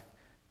life,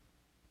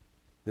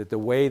 That the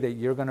way that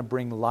you're going to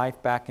bring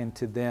life back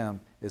into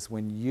them is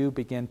when you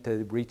begin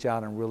to reach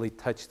out and really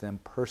touch them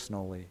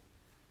personally.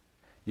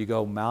 You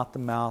go mouth to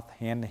mouth,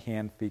 hand to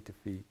hand, feet to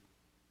feet.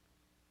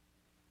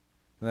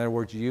 In other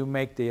words, you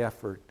make the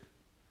effort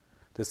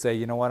to say,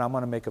 you know what, I'm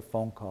going to make a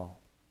phone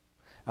call.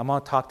 I'm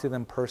going to talk to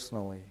them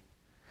personally.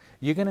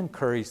 You can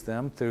encourage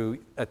them through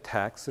a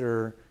text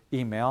or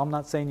email. I'm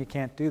not saying you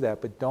can't do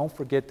that, but don't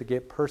forget to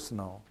get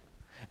personal.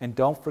 And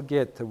don't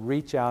forget to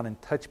reach out and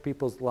touch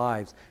people's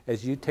lives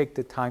as you take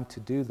the time to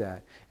do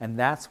that. And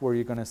that's where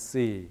you're going to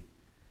see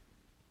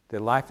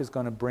that life is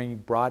going to bring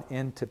brought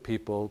into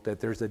people, that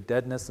there's a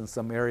deadness in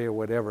some area or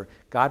whatever.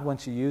 God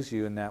wants to use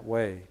you in that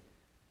way.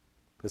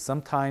 But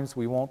sometimes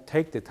we won't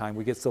take the time.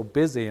 We get so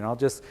busy, and I'll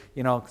just,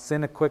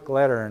 send a quick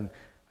letter, and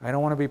I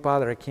don't want to be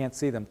bothered. I can't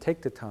see them.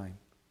 Take the time.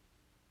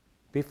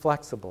 Be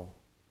flexible.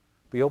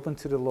 Be open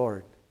to the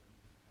Lord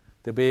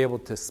to be able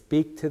to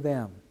speak to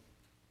them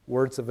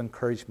words of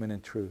encouragement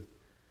and truth.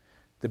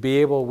 To be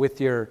able, with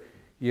your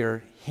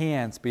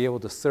hands, be able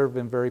to serve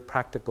in very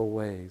practical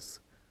ways.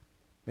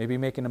 Maybe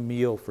making a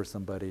meal for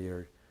somebody,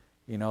 or,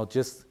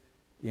 just,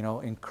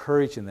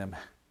 encouraging them.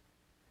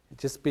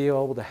 Just be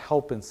able to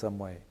help in some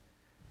way.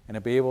 And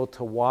to be able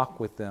to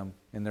walk with them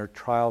in their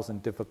trials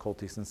and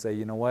difficulties and say,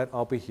 you know what,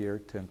 I'll be here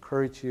to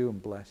encourage you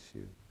and bless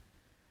you.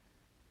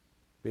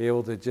 Be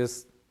able to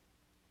just,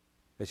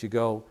 as you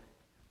go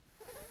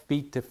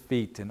feet to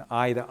feet and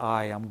eye to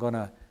eye, I'm going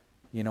to,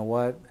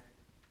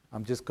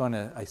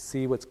 I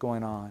see what's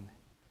going on,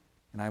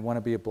 and I want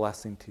to be a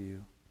blessing to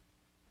you.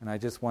 And I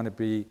just want to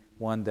be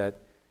one that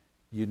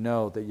you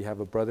know that you have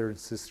a brother and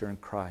sister in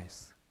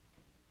Christ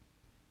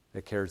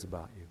that cares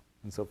about you.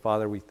 And so,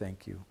 Father, we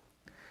thank you.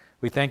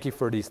 We thank you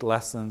for these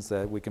lessons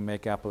that we can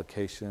make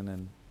application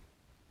and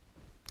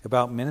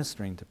about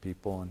ministering to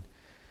people. And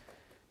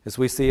as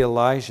we see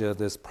Elijah,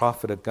 this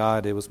prophet of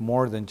God, it was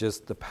more than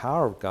just the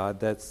power of God.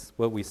 That's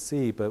what we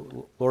see. But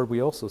Lord, we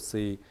also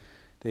see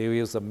that he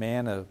was a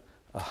man of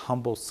a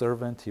humble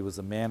servant. He was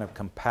a man of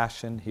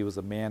compassion. He was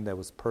a man that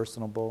was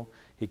personable.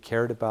 He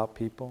cared about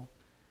people.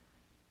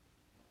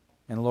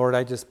 And Lord,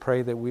 I just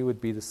pray that we would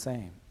be the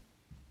same.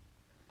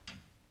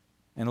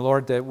 And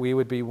Lord, that we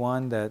would be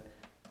one that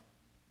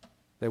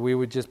we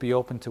would just be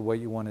open to what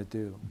you want to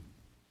do.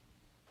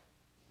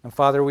 And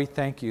Father, we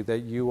thank you that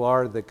you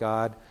are the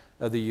God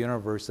of the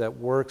universe that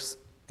works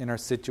in our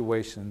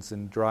situations,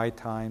 in dry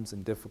times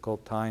and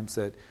difficult times,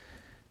 that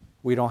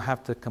we don't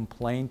have to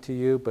complain to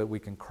you, but we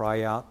can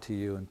cry out to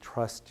you and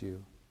trust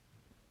you.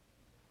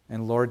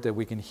 And Lord, that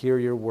we can hear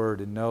your word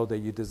and know that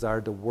you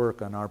desire to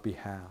work on our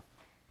behalf.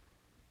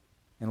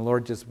 And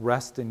Lord, just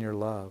rest in your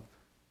love.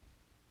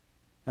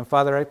 And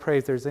Father, I pray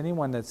if there's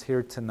anyone that's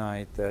here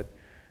tonight that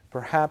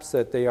perhaps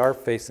that they are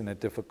facing a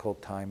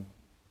difficult time,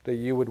 that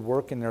you would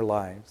work in their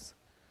lives,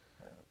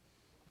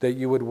 that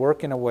you would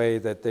work in a way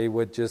that they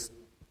would just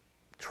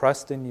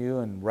trust in you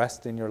and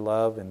rest in your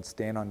love and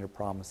stand on your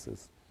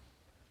promises.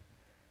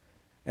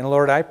 And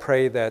Lord, I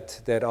pray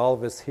that all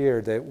of us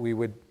here, that we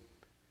would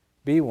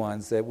be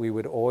ones that we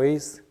would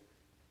always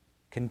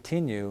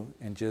continue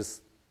and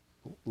just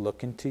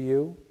looking to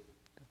you,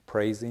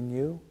 praising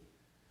you,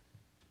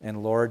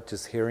 and Lord,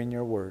 just hearing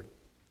your word.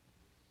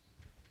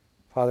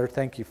 Father,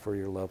 thank you for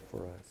your love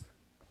for us.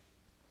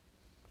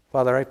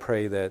 Father, I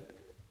pray that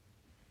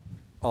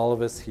all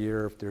of us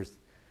here, if there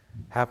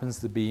happens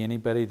to be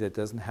anybody that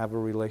doesn't have a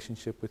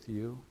relationship with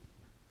you,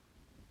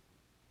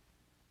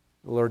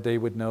 Lord, they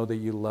would know that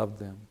you love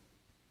them.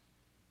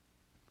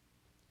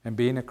 And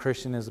being a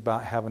Christian is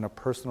about having a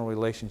personal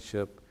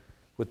relationship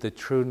with the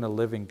true and the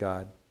living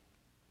God,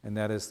 and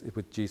that is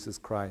with Jesus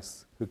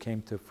Christ, who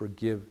came to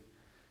forgive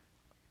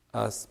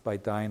us by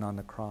dying on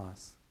the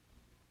cross.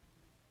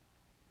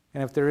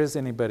 And if there is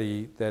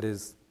anybody that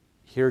is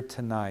here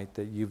tonight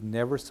that you've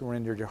never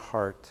surrendered your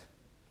heart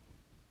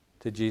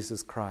to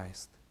Jesus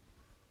Christ,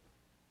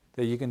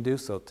 that you can do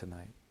so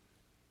tonight.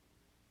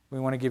 We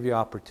want to give you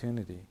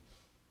opportunity.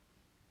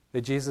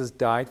 That Jesus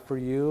died for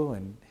you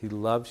and he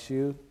loves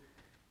you.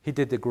 He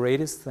did the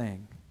greatest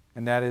thing,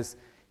 and that is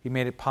he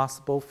made it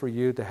possible for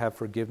you to have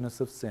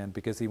forgiveness of sin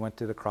because he went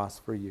to the cross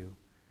for you.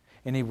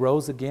 And he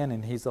rose again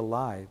and he's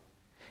alive.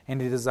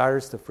 And he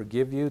desires to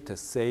forgive you, to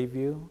save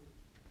you,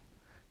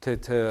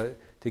 to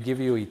give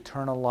you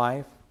eternal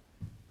life,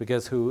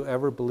 because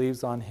whoever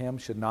believes on him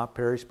should not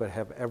perish but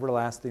have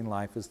everlasting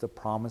life is the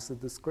promise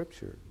of the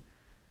Scripture.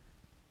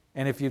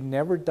 And if you've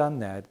never done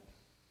that,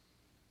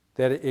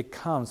 that it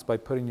comes by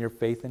putting your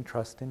faith and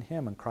trust in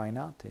him and crying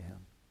out to him.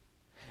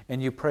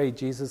 And you pray,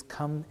 Jesus,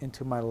 come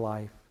into my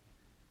life.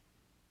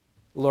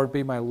 Lord,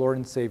 be my Lord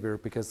and Savior,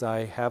 because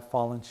I have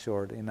fallen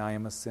short and I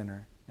am a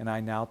sinner, and I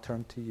now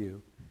turn to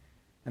you.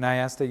 And I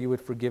ask that you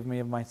would forgive me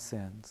of my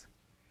sins.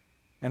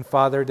 And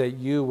Father, that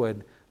you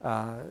would,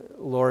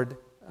 Lord,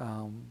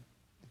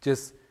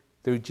 just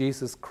through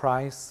Jesus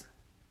Christ,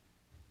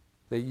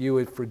 that you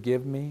would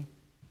forgive me.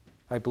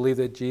 I believe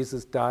that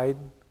Jesus died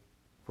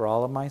for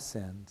all of my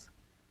sins.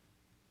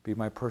 Be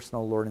my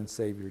personal Lord and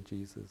Savior,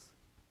 Jesus.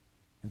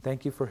 And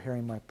thank you for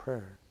hearing my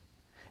prayer.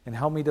 And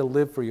help me to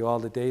live for you all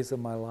the days of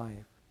my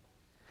life.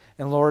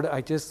 And Lord,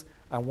 I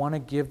want to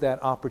give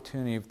that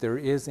opportunity. If there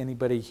is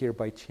anybody here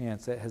by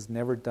chance that has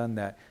never done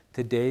that,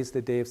 today's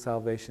the day of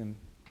salvation.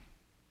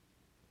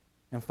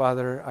 And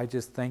Father, I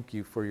just thank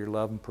you for your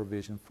love and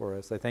provision for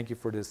us. I thank you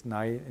for this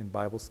night in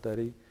Bible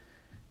study.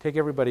 Take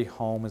everybody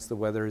home as the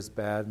weather is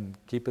bad and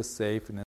keep us safe. And